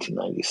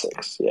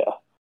 1996, yeah.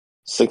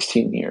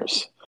 16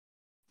 years.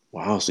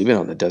 Wow, so you've been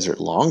out in the desert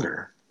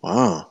longer.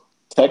 Wow.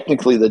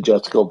 Technically, the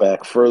Jets go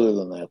back further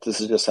than that.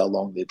 This is just how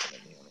long they've been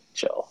in the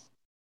NHL.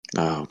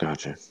 Oh,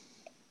 gotcha.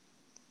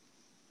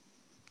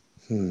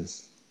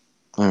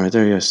 All right,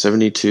 there you go.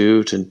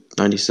 72 to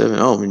 97.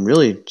 Oh,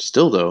 really,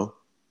 still, though.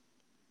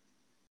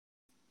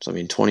 So,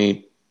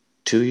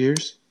 22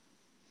 years?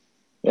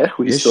 Yeah,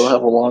 we still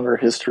have a longer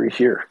history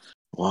here.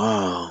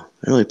 Wow.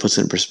 That really puts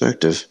it in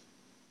perspective.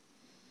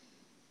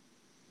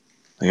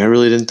 I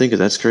really didn't think of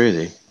that's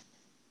crazy.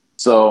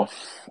 So,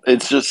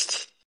 it's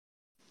just...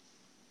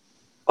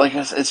 Like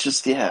I said, it's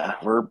just,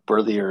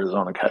 we're the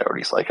Arizona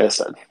Coyotes, like I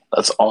said.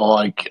 That's all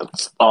I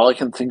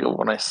can think of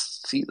when I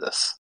see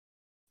this.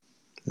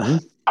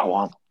 Mm-hmm. I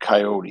want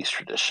Coyotes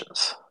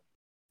traditions.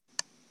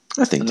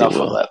 I think enough they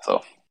will. of that,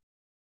 though.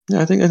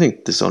 Yeah, I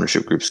think this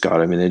ownership group's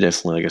got it. They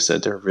definitely, like I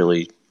said, they're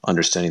really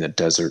understanding the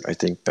desert, I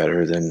think,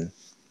 better than,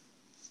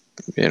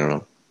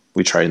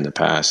 we tried in the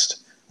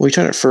past. Well, he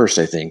tried it first,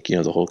 I think.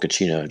 The whole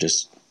Kachina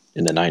just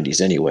in the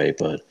 90s anyway,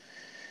 but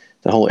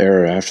the whole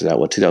era after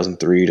that,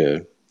 2003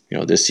 to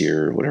this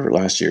year or whatever,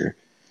 last year.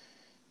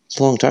 It's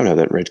a long time to have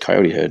that red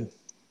coyote head.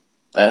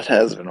 That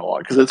has been a while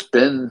because it's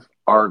been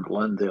our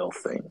Glendale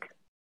thing.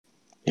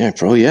 Yeah,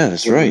 probably. Yeah,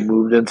 that's right.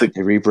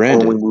 They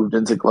rebranded. When we moved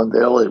into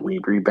Glendale, we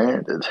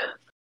rebranded.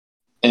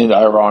 And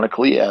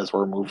ironically, as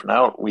we're moving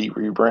out, we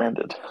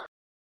rebranded.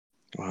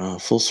 Wow,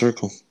 full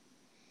circle.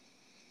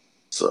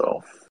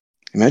 So,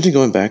 imagine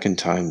going back in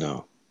time,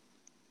 though,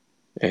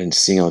 and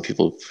seeing all the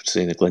people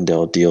saying the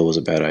Glendale deal was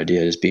a bad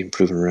idea, just being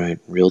proven right in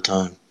real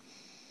time.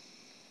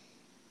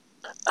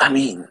 I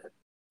mean,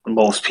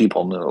 most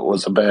people knew it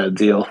was a bad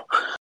deal.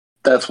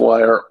 That's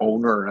why our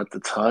owner at the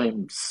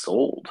time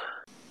sold.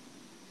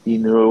 He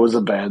knew it was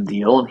a bad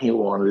deal, and he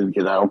wanted to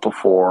get out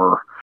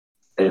before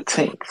it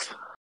tanked.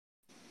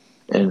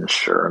 And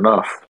sure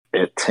enough,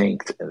 it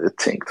tanked, and it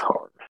tanked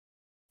hard.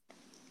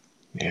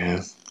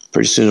 Yeah.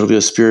 Pretty soon it'll be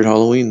a Spirit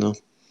Halloween, though.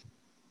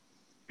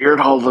 Spirit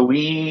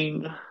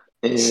Halloween,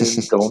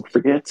 and don't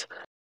forget,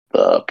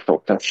 the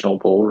Professional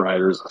Bull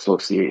Riders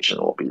Association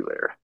will be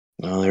there.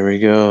 Oh, there we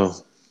go.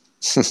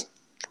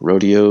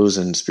 Rodeos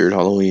and Spirit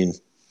Halloween.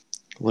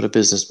 What a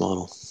business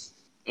model.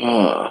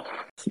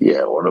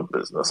 Yeah, what a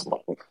business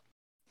model.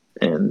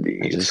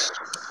 Indeed.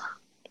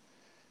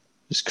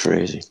 Just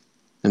crazy.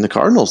 And the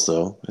Cardinals,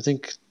 though, I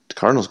think the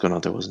Cardinals going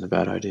out there wasn't a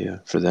bad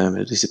idea for them.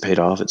 At least it paid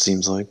off, it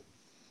seems like.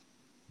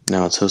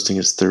 Now it's hosting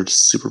its third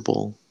Super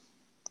Bowl.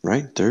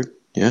 Right? Third?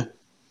 Yeah.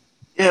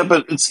 Yeah,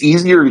 but it's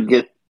easier to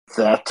get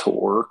that to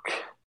work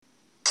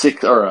 8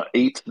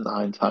 to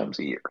 9 times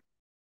a year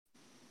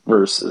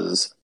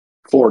versus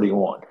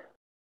 41.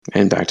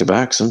 And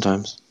back-to-back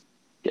sometimes.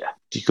 Yeah.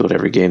 You go to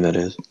every game, that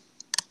is.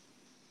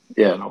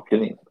 Yeah, no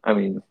kidding. I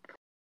mean,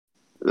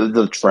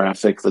 the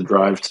traffic, the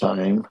drive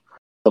time,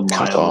 the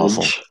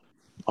mileage.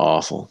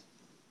 Awful.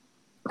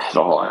 It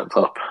all adds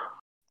up.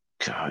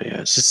 God, yeah.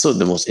 It's just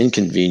the most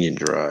inconvenient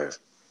drive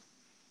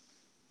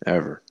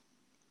ever.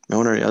 No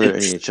wonder other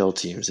NHL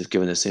teams, if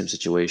given the same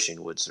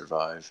situation, would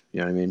survive. You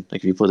know what I mean?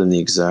 Like, if you put them the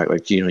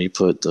exact, you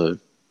put the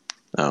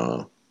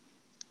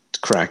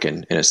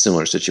Kraken in a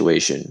similar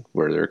situation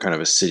where they're kind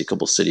of a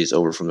couple cities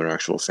over from their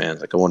actual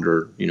fans. Like, I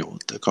wonder,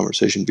 what the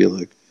conversation would be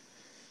like.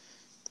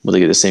 Will they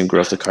get the same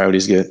gruff the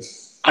Coyotes get?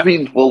 I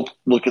mean, well,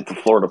 look at the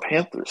Florida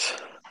Panthers.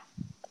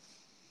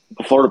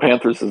 The Florida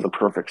Panthers is a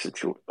perfect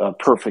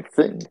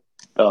thing,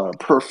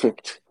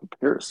 perfect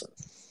comparison.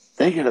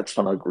 They get a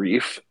ton of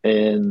grief,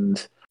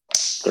 and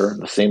they're in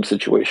the same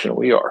situation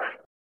we are.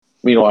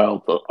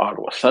 Meanwhile, the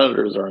Ottawa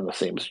Senators are in the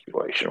same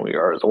situation we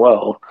are as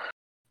well,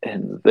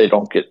 and they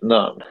don't get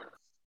none.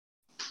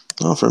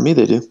 Oh, for me,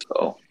 they do.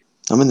 So,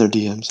 I'm in their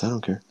DMs. I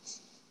don't care.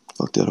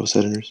 Fuck the Ottawa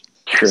Senators.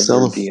 You're in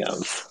their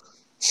DMs.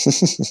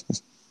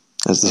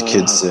 As the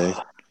kids say.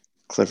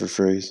 Clever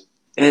phrase.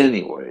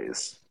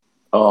 Anyways,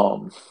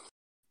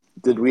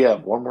 did we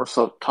have one more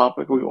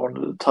topic we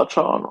wanted to touch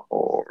on,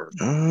 or?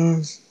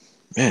 Man,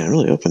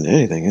 really open to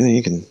anything. I think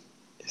you can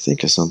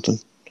think of something.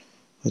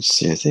 Let's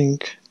see. I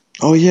think.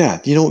 Oh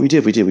yeah, you know what we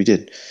did? We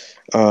did.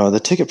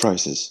 The ticket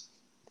prices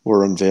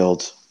were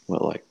unveiled.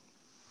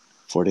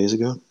 4 days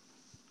ago?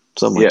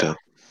 Something like that.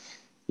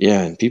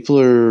 Yeah, and people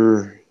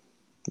are.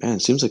 Man,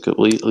 it seems like at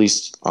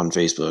least on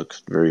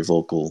Facebook, very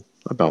vocal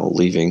about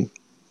leaving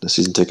the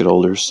season ticket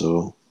holders.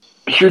 So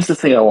here's the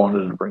thing I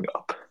wanted to bring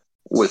up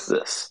with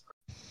this.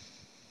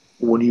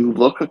 When you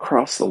look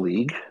across the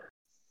league,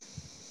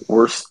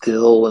 we're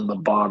still in the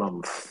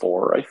bottom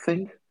 4, I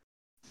think,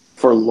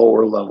 for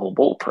lower level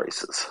bowl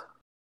prices.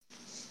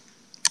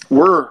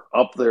 We're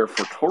up there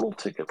for total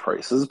ticket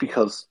prices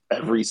because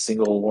every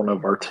single one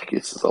of our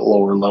tickets is a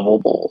lower level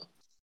bowl.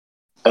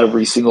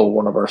 Every single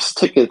one of our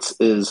tickets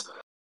is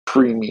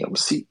premium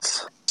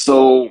seats.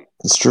 So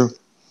that's true.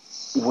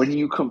 When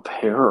you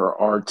compare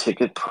our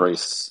ticket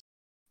price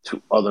to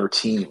other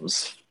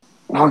teams,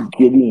 you're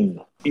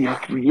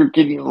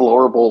getting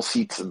lower bowl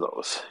seats in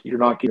those. You're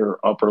not getting your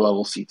upper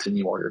level seats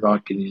anymore. You're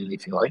not getting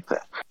anything like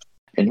that.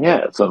 And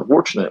yeah, it's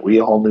unfortunate.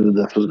 We all knew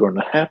this was going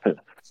to happen.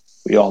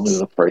 We all knew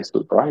the price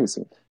was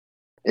rising.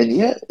 And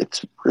yet,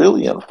 it's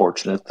really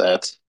unfortunate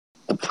that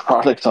the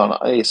product on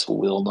ice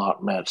will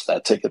not match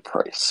that ticket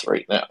price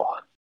right now.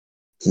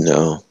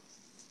 No.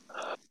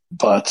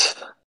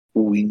 But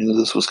we knew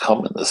this was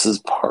coming. This is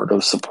part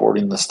of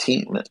supporting this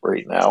team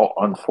right now,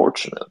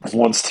 unfortunate.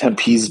 Once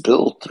Tempe's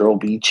built, there will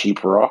be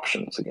cheaper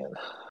options again.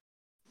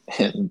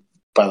 And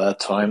by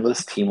that time,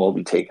 this team will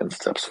be taking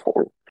steps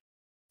forward.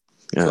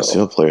 Yeah, it's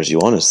the players you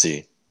want to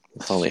see.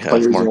 Finally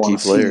have marquee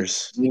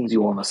players. Teams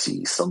you want to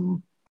see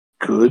some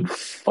good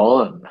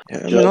fun.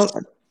 Yeah,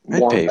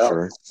 I'd pay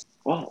for it.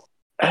 Well,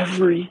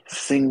 every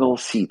single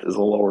seat is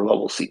a lower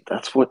level seat.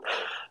 That's what,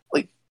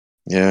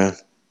 yeah.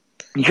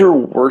 Your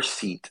worst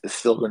seat is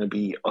still going to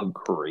be a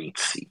great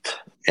seat.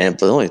 But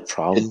the only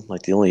problem,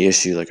 the only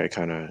issue, I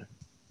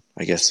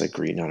guess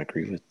not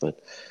agree with, but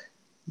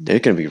they're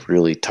going to be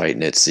really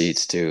tight-knit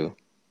seats, too.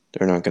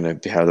 They're not going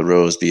to have the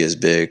rows be as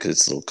big because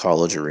it's a little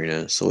college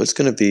arena. So it's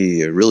going to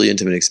be a really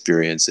intimate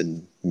experience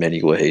in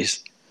many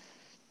ways.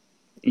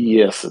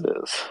 Yes, it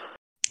is.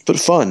 But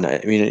fun.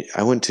 I mean,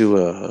 I went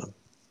to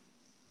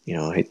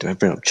I hate to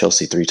bring up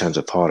Chelsea 3 times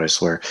a pod, I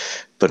swear.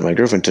 But my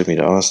girlfriend took me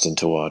to Austin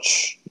to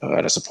watch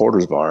at a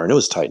supporters bar, and it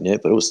was tight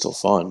knit, but it was still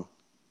fun.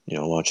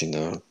 Watching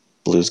the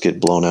Blues get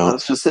blown out.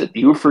 That's just it.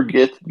 You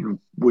forget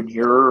when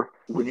you're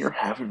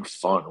having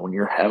fun, when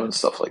you're having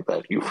stuff like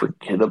that, you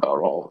forget about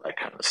all of that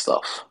kind of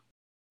stuff.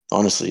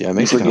 Honestly, yeah, it You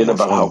makes it kind of forget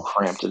more about fun. how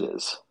cramped it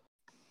is.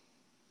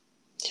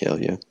 Hell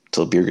yeah.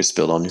 Until beer gets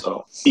spilled on you.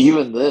 So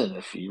even then,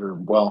 if you're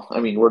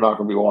we're not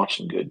going to be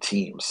watching good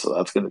teams, so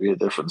that's going to be a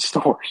different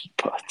story.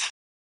 But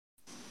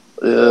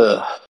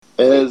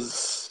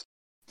as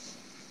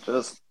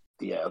just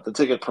the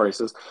ticket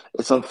prices,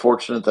 it's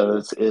unfortunate that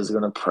it is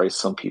going to price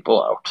some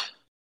people out.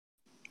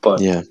 But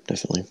yeah,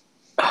 definitely.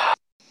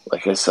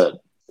 Like I said,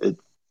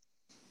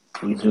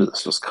 we knew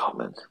this was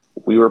coming.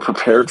 We were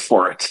prepared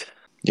for it.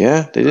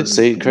 Yeah, they did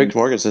say Craig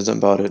Morgan said something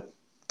about it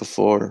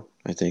before,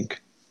 I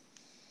think.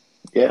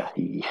 Yeah,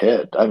 he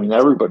had. I mean,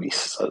 everybody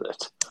said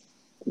it.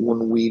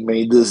 When we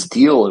made this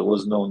deal, it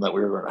was known that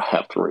we were going to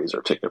have to raise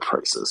our ticket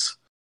prices.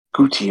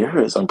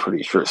 Gutierrez, I'm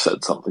pretty sure,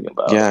 said something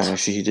about it. Yeah,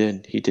 actually, he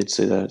did. He did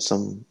say that at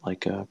some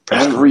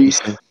press conference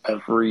thing.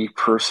 Every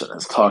person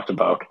has talked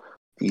about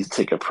these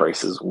ticket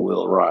prices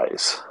will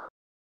rise.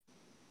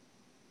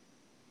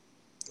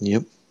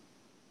 Yep.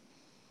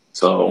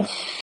 So,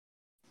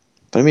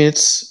 but I mean,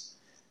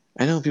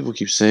 I know people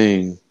keep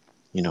saying,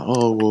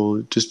 oh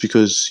well, just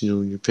because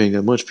you're paying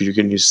that much, but you're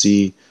getting to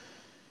see,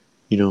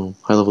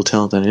 high level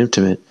talent that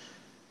intimate.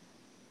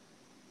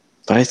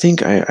 But I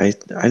think I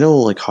know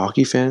like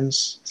hockey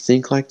fans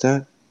think like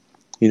that.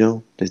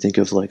 They think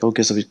of like, oh,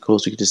 guess it'll be cool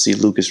so we get to see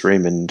Lucas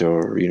Raymond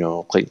or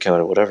Clayton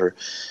Keller or whatever.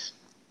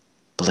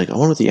 But like, I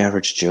wonder what the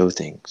average Joe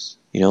thinks.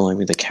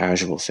 Like the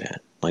casual fan,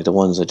 like the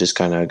ones that just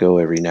kind of go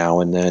every now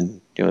and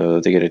then.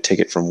 They get a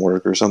ticket from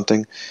work or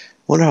something. I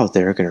wonder how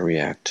they're going to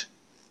react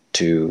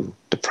to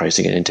the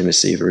pricing and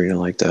intimacy of arena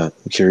like that.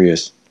 I'm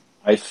curious.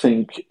 I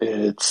think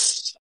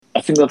that's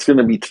going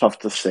to be tough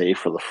to say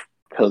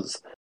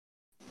because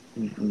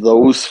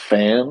those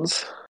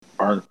fans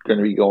aren't going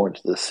to be going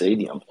to the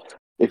stadium.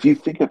 If you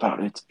think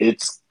about it,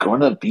 it's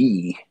going to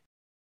be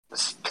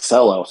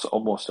sellouts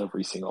almost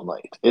every single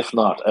night, if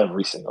not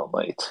every single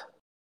night.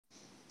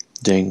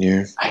 Dang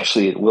near.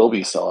 Actually, it will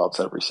be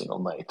sellouts every single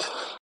night.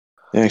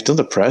 Yeah, still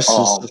the press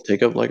and stuff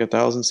take up like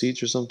 1,000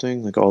 seats or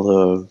something. Like all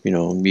the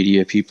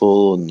media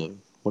people and the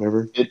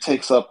whatever. It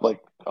takes up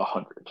like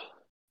 100,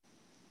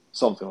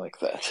 something like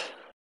that.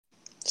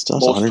 Still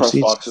Most press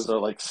seats? boxes are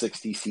like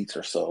 60 seats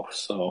or so.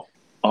 So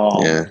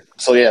yeah.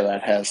 So yeah,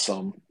 that has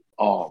some.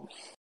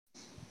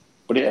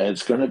 But yeah,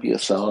 it's going to be a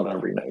sellout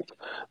every night.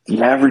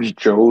 The average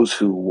Joes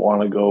who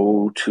want to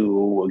go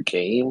to a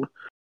game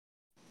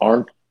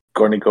aren't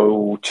going to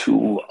go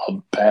to a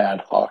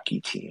bad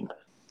hockey team.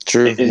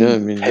 True. And yeah, I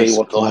mean, pay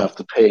what they'll have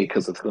to pay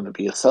because it's going to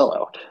be a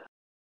sellout.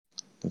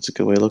 That's a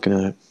good way of looking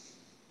at it.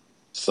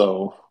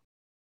 So,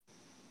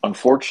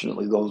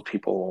 unfortunately, those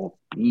people won't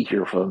be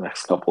here for the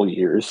next couple of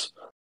years.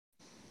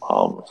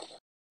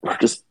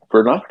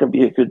 We're not going to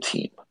be a good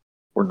team.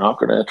 We're not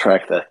going to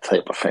attract that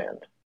type of fan.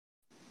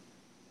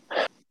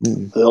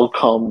 They'll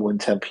come when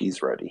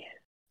Tempe's ready.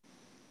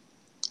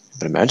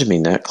 But imagine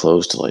being that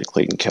close to like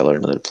Clayton Keller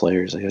and other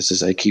players. I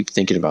guess I keep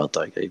thinking about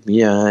like,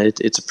 yeah,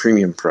 it's a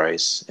premium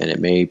price and it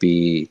may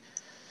be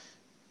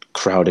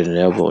crowded in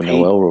no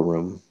elbow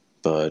room,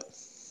 but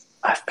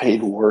I've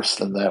paid worse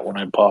than that when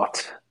I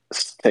bought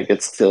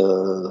tickets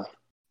to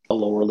a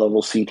lower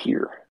level seat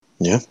here.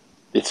 Yeah,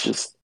 it's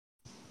just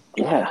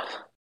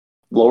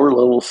lower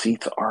level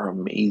seats are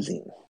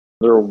amazing.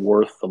 They're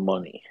worth the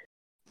money,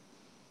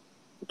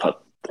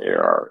 but they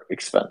are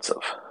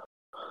expensive.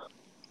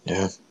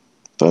 Yeah.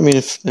 But I mean,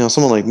 if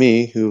someone like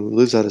me who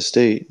lives out of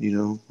state,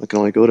 I can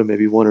only go to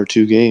maybe 1 or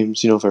 2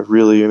 games, if I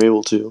really am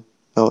able to,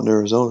 out in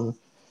Arizona.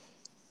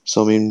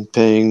 So I mean,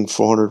 paying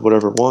 $400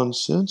 whatever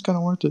once, it's kind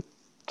of worth it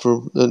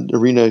for an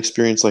arena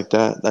experience like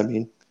that. I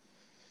mean,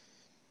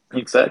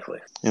 exactly.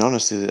 And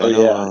honestly, I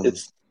know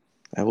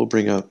I will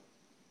bring up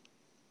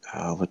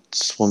what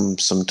some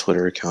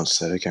Twitter account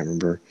said. I can't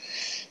remember.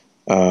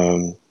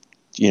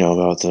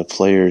 About the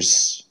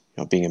players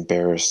being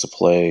embarrassed to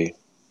play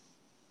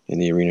in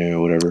the arena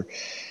or whatever.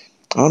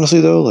 Honestly,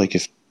 though, like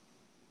if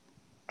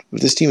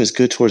this team is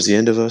good towards the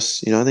end of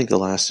us, I think the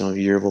last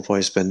year we'll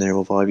probably spend there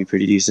will probably be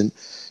pretty decent.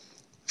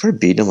 If we're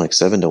beating them like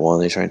 7-1,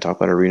 they try and talk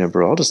about arena,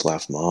 bro. I'll just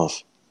laugh them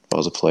off if I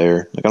was a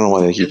player. Like I don't know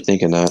why they keep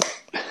thinking that.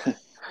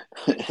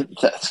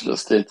 That's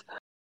just it.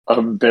 I'm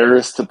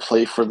embarrassed to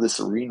play for this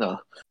arena.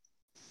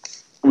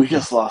 We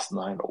just lost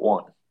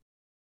 9-1.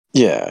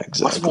 Yeah,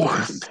 exactly. What's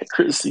more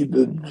embarrassing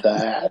than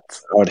that?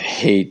 I would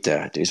hate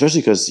that, dude.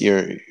 Especially because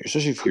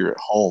especially if you're at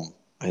home.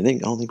 I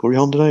don't think were you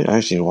home tonight? I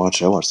actually didn't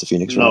watch it. I watched the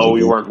Phoenix. No,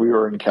 we weren't. We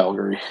were in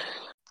Calgary.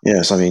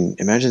 Yeah, so I mean,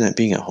 imagine that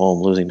being at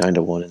home, losing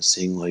 9-1, and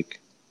seeing like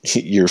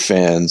your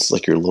fans,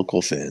 like your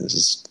local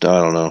fans.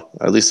 I don't know.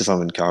 At least if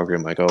I'm in Calgary,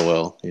 I'm like, oh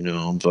well,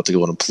 I'm about to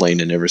go on a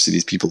plane and never see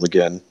these people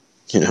again.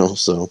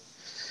 So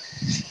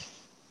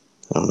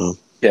I don't know.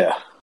 Yeah.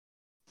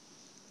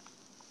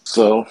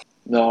 So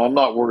No, I'm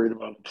not worried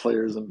about the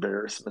players'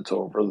 embarrassment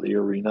over the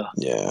arena.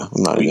 Yeah,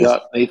 I'm not We either.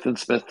 got Nathan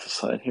Smith to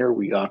sign here.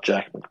 We got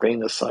Jack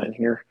McBain to sign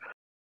here.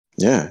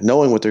 Yeah,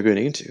 knowing what they're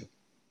getting into.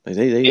 Like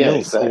they Yeah, know full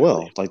exactly.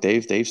 well. Like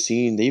they've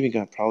seen, they even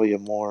got probably a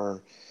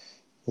more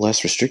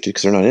less restricted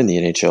because they're not in the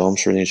NHL. I'm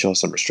sure the NHL has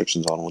some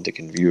restrictions on what they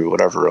can view or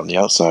whatever on the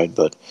outside,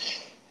 but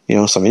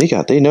so I mean,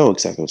 they know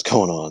exactly what's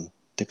going on.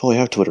 They probably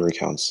have Twitter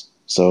accounts,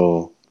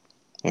 so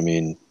I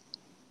mean,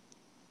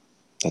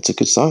 that's a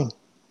good sign.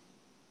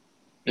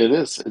 It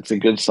is. It's a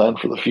good sign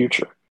for the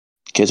future.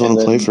 Kids And want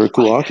to play then, for a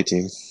cool hockey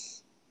team,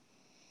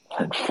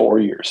 and 4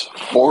 years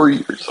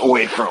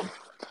away from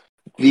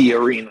the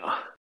arena.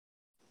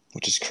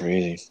 which is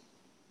crazy.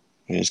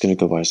 I mean, it's going to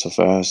go by so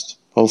fast.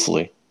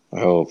 Hopefully, I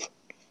hope.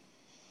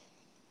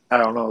 I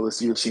don't know.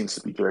 This year seems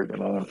to be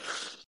dragging on.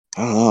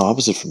 I don't know.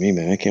 Opposite for me,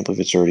 man. I can't believe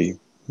it's already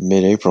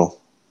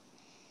mid-April.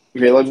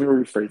 Okay, let me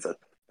rephrase that.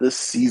 This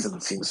season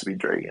seems to be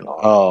dragging on.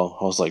 Oh,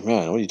 I was like,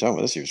 man, what are you talking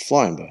about? This year's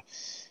flying by.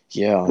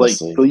 Yeah, Like,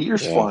 honestly, the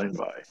year's yeah. flying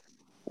by.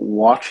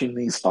 Watching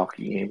these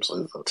hockey games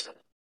isn't.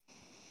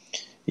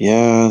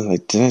 Yeah,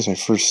 like today's my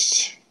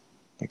first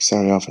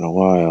Saturday off in a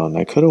while, and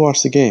I could have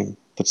watched the game,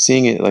 but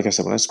seeing it, like I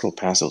said, when I scrolled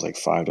past, it was like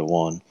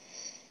 5-1,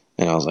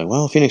 and I was like,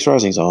 well, Phoenix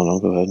Rising's on. I'll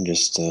go ahead and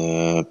just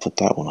put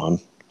that one on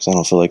because I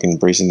don't feel like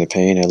embracing the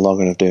pain. I had a long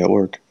enough day at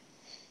work.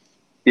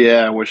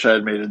 Yeah, I wish I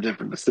had made a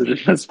different decision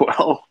as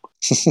well.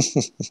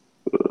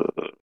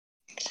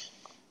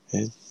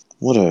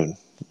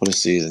 What a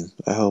season!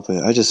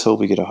 I just hope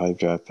we get a high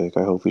draft pick.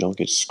 I hope we don't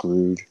get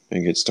screwed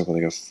and get stuck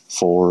with like a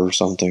 4 or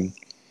something.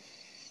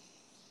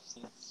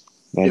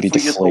 That'd be If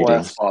we get the deflating.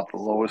 last spot, the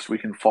lowest we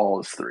can fall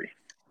is 3.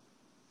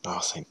 Oh,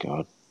 thank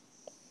God.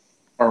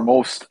 Our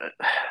most.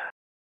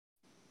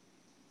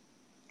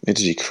 It'd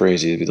just be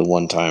crazy to be the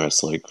one time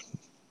it's like,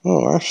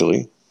 oh,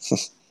 actually.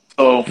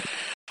 So,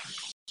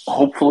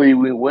 hopefully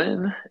we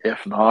win.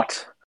 If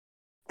not,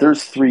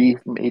 there's 3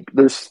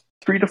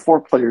 to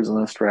 4 players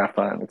in this draft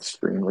I'm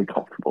extremely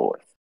comfortable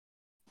with.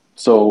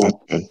 So, That's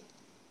good.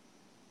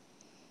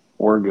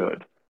 we're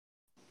good.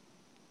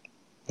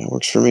 That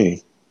works for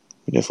me.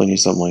 We definitely need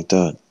something like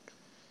that.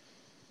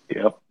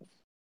 Yep.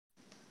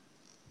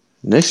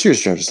 Next year's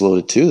draft is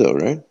loaded too, though,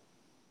 right?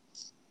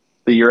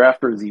 The year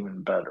after is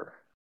even better.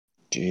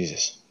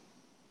 Jesus.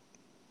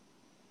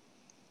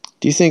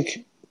 Do you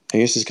think, I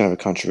guess it's kind of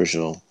a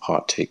controversial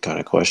hot take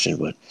kind of question,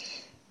 but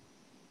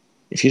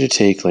if you had to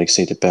take, like,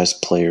 say, the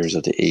best players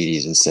of the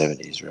 80s and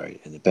 70s, right,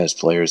 and the best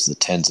players of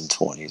the 10s and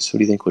 20s, who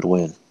do you think would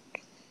win?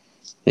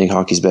 Think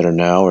hockey's better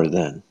now or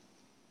then?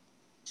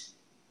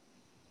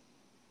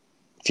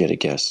 If you had to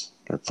guess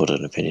or put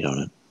an opinion on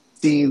it.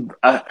 See,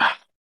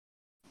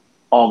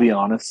 I'll be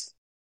honest.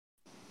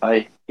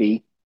 I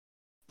hate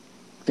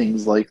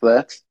things like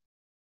that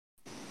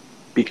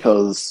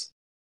because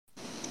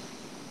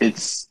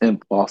it's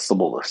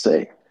impossible to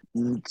say.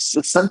 It's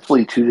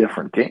essentially 2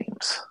 different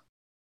games.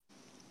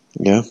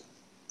 Yeah,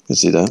 I can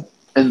see that.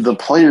 And the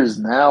players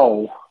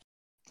now,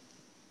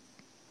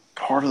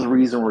 part of the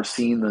reason we're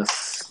seeing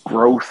this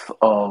growth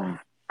of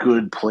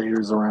good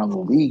players around the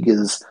league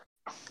is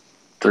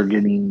they're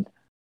getting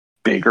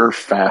bigger,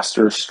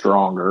 faster,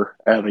 stronger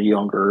at a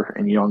younger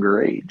and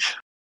younger age.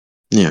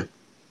 Yeah.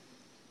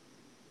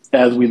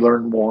 As we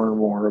learn more and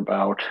more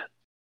about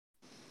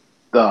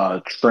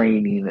the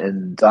training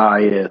and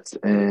diet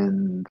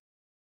and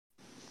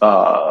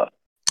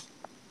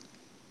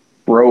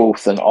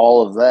growth and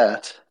all of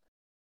that,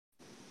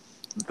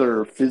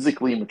 they're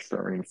physically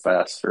maturing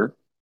faster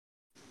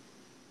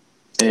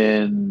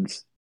and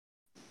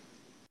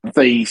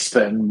they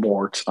spend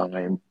more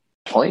time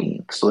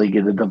playing, so they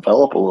get to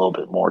develop a little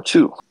bit more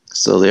too.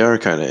 So they are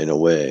kind of, in a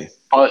way,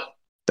 But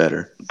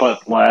better. but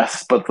the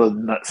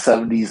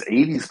 70s,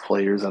 80s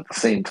players at the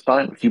same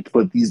time, if you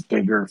put these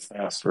bigger,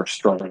 faster,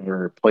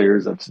 stronger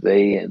players of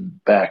today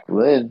and back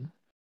then,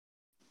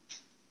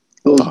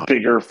 those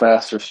bigger,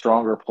 faster,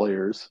 stronger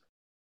players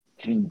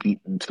getting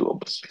beaten to them.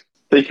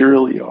 They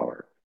really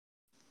are.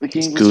 The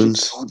game is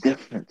just so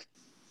different.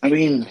 I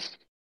mean,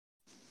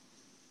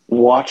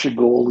 watch a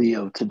goalie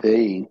of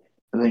today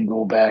and then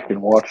go back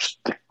and watch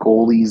the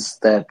goalies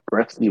that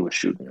Gretzky was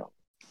shooting up.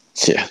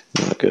 Yeah,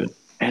 not good.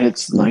 And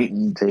it's night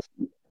and day.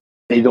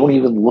 They don't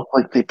even look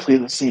like they play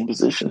the same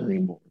position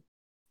anymore.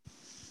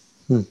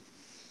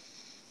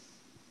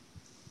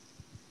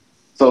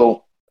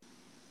 So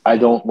I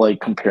don't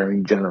like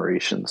comparing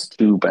generations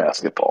to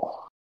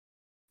basketball.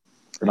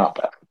 Or not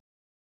basketball.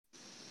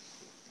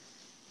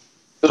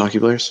 Hockey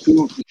players?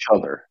 To each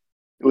other.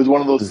 It was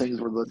one of those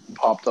things where it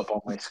popped up on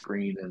my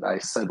screen and I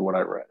said what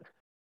I read.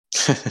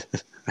 I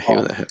hate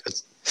when that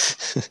happens.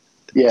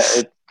 Yeah,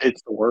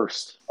 it's the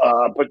worst.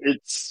 But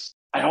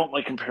I don't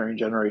like comparing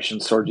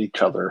generations towards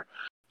each other.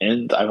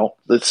 And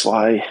that's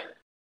why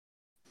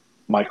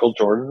Michael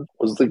Jordan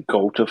was the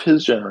GOAT of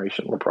his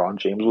generation. LeBron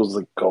James was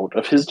the GOAT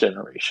of his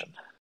generation.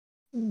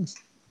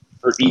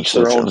 Or each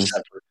their own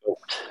separate GOAT.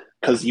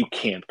 Because you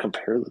can't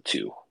compare the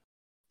two.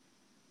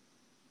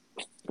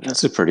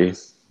 That's a pretty...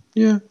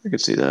 Yeah, I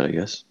could see that, I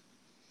guess.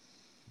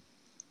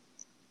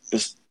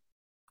 Just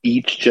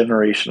each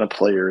generation of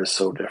player is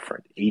so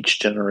different. Each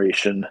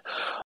generation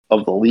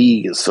of the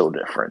league is so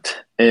different.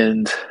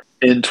 And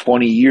in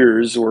 20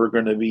 years, we're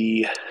going to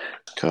be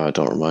God,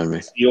 don't remind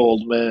me. the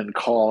old men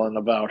calling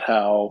about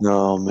how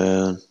No,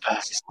 man.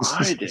 back in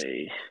my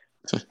day,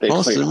 they played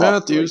Austin hockey like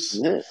Matthews.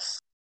 this.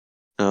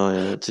 Oh,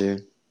 yeah, that too.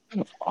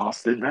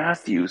 Austin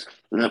Matthews.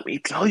 Let me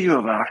tell you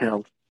about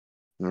him.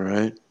 All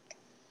right.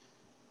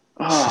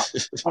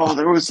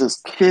 There was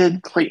this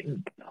kid,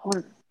 Clayton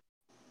Keller.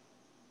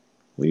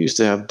 We used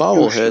to have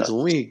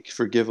bobbleheads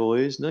for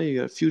giveaways. Now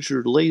you got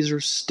future laser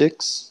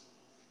sticks.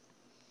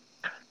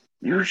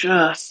 You should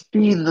have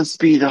seen the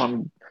speed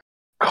on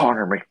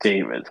Connor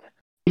McDavid.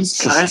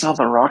 These guys on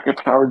the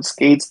rocket-powered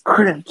skates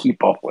couldn't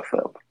keep up with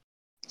him.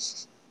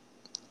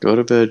 Go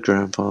to bed,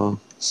 Grandpa.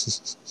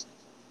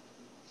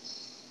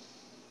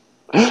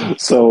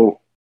 So,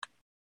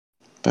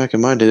 back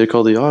in my day, they're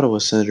called the Ottawa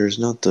Senators,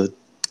 not the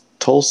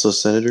Tulsa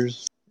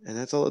Senators. And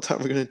that's all the time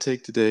we're going to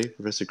take today,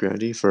 Professor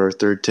Grandy, for our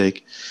third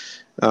take.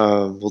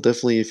 We'll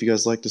definitely, if you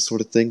guys like this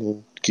sort of thing,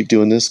 we'll keep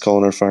doing this,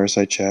 calling our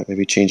fireside chat,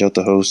 maybe change out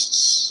the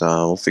hosts.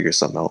 We'll figure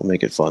something out. We'll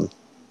make it fun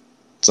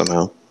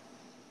somehow.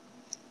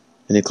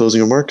 Any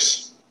closing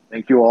remarks?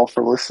 Thank you all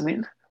for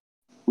listening.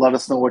 Let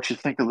us know what you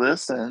think of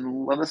this,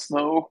 and let us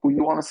know who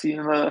you want to see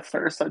in the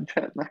fireside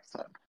chat next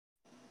time.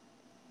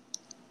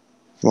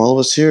 From all of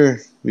us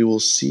here, we will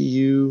see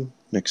you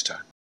next time.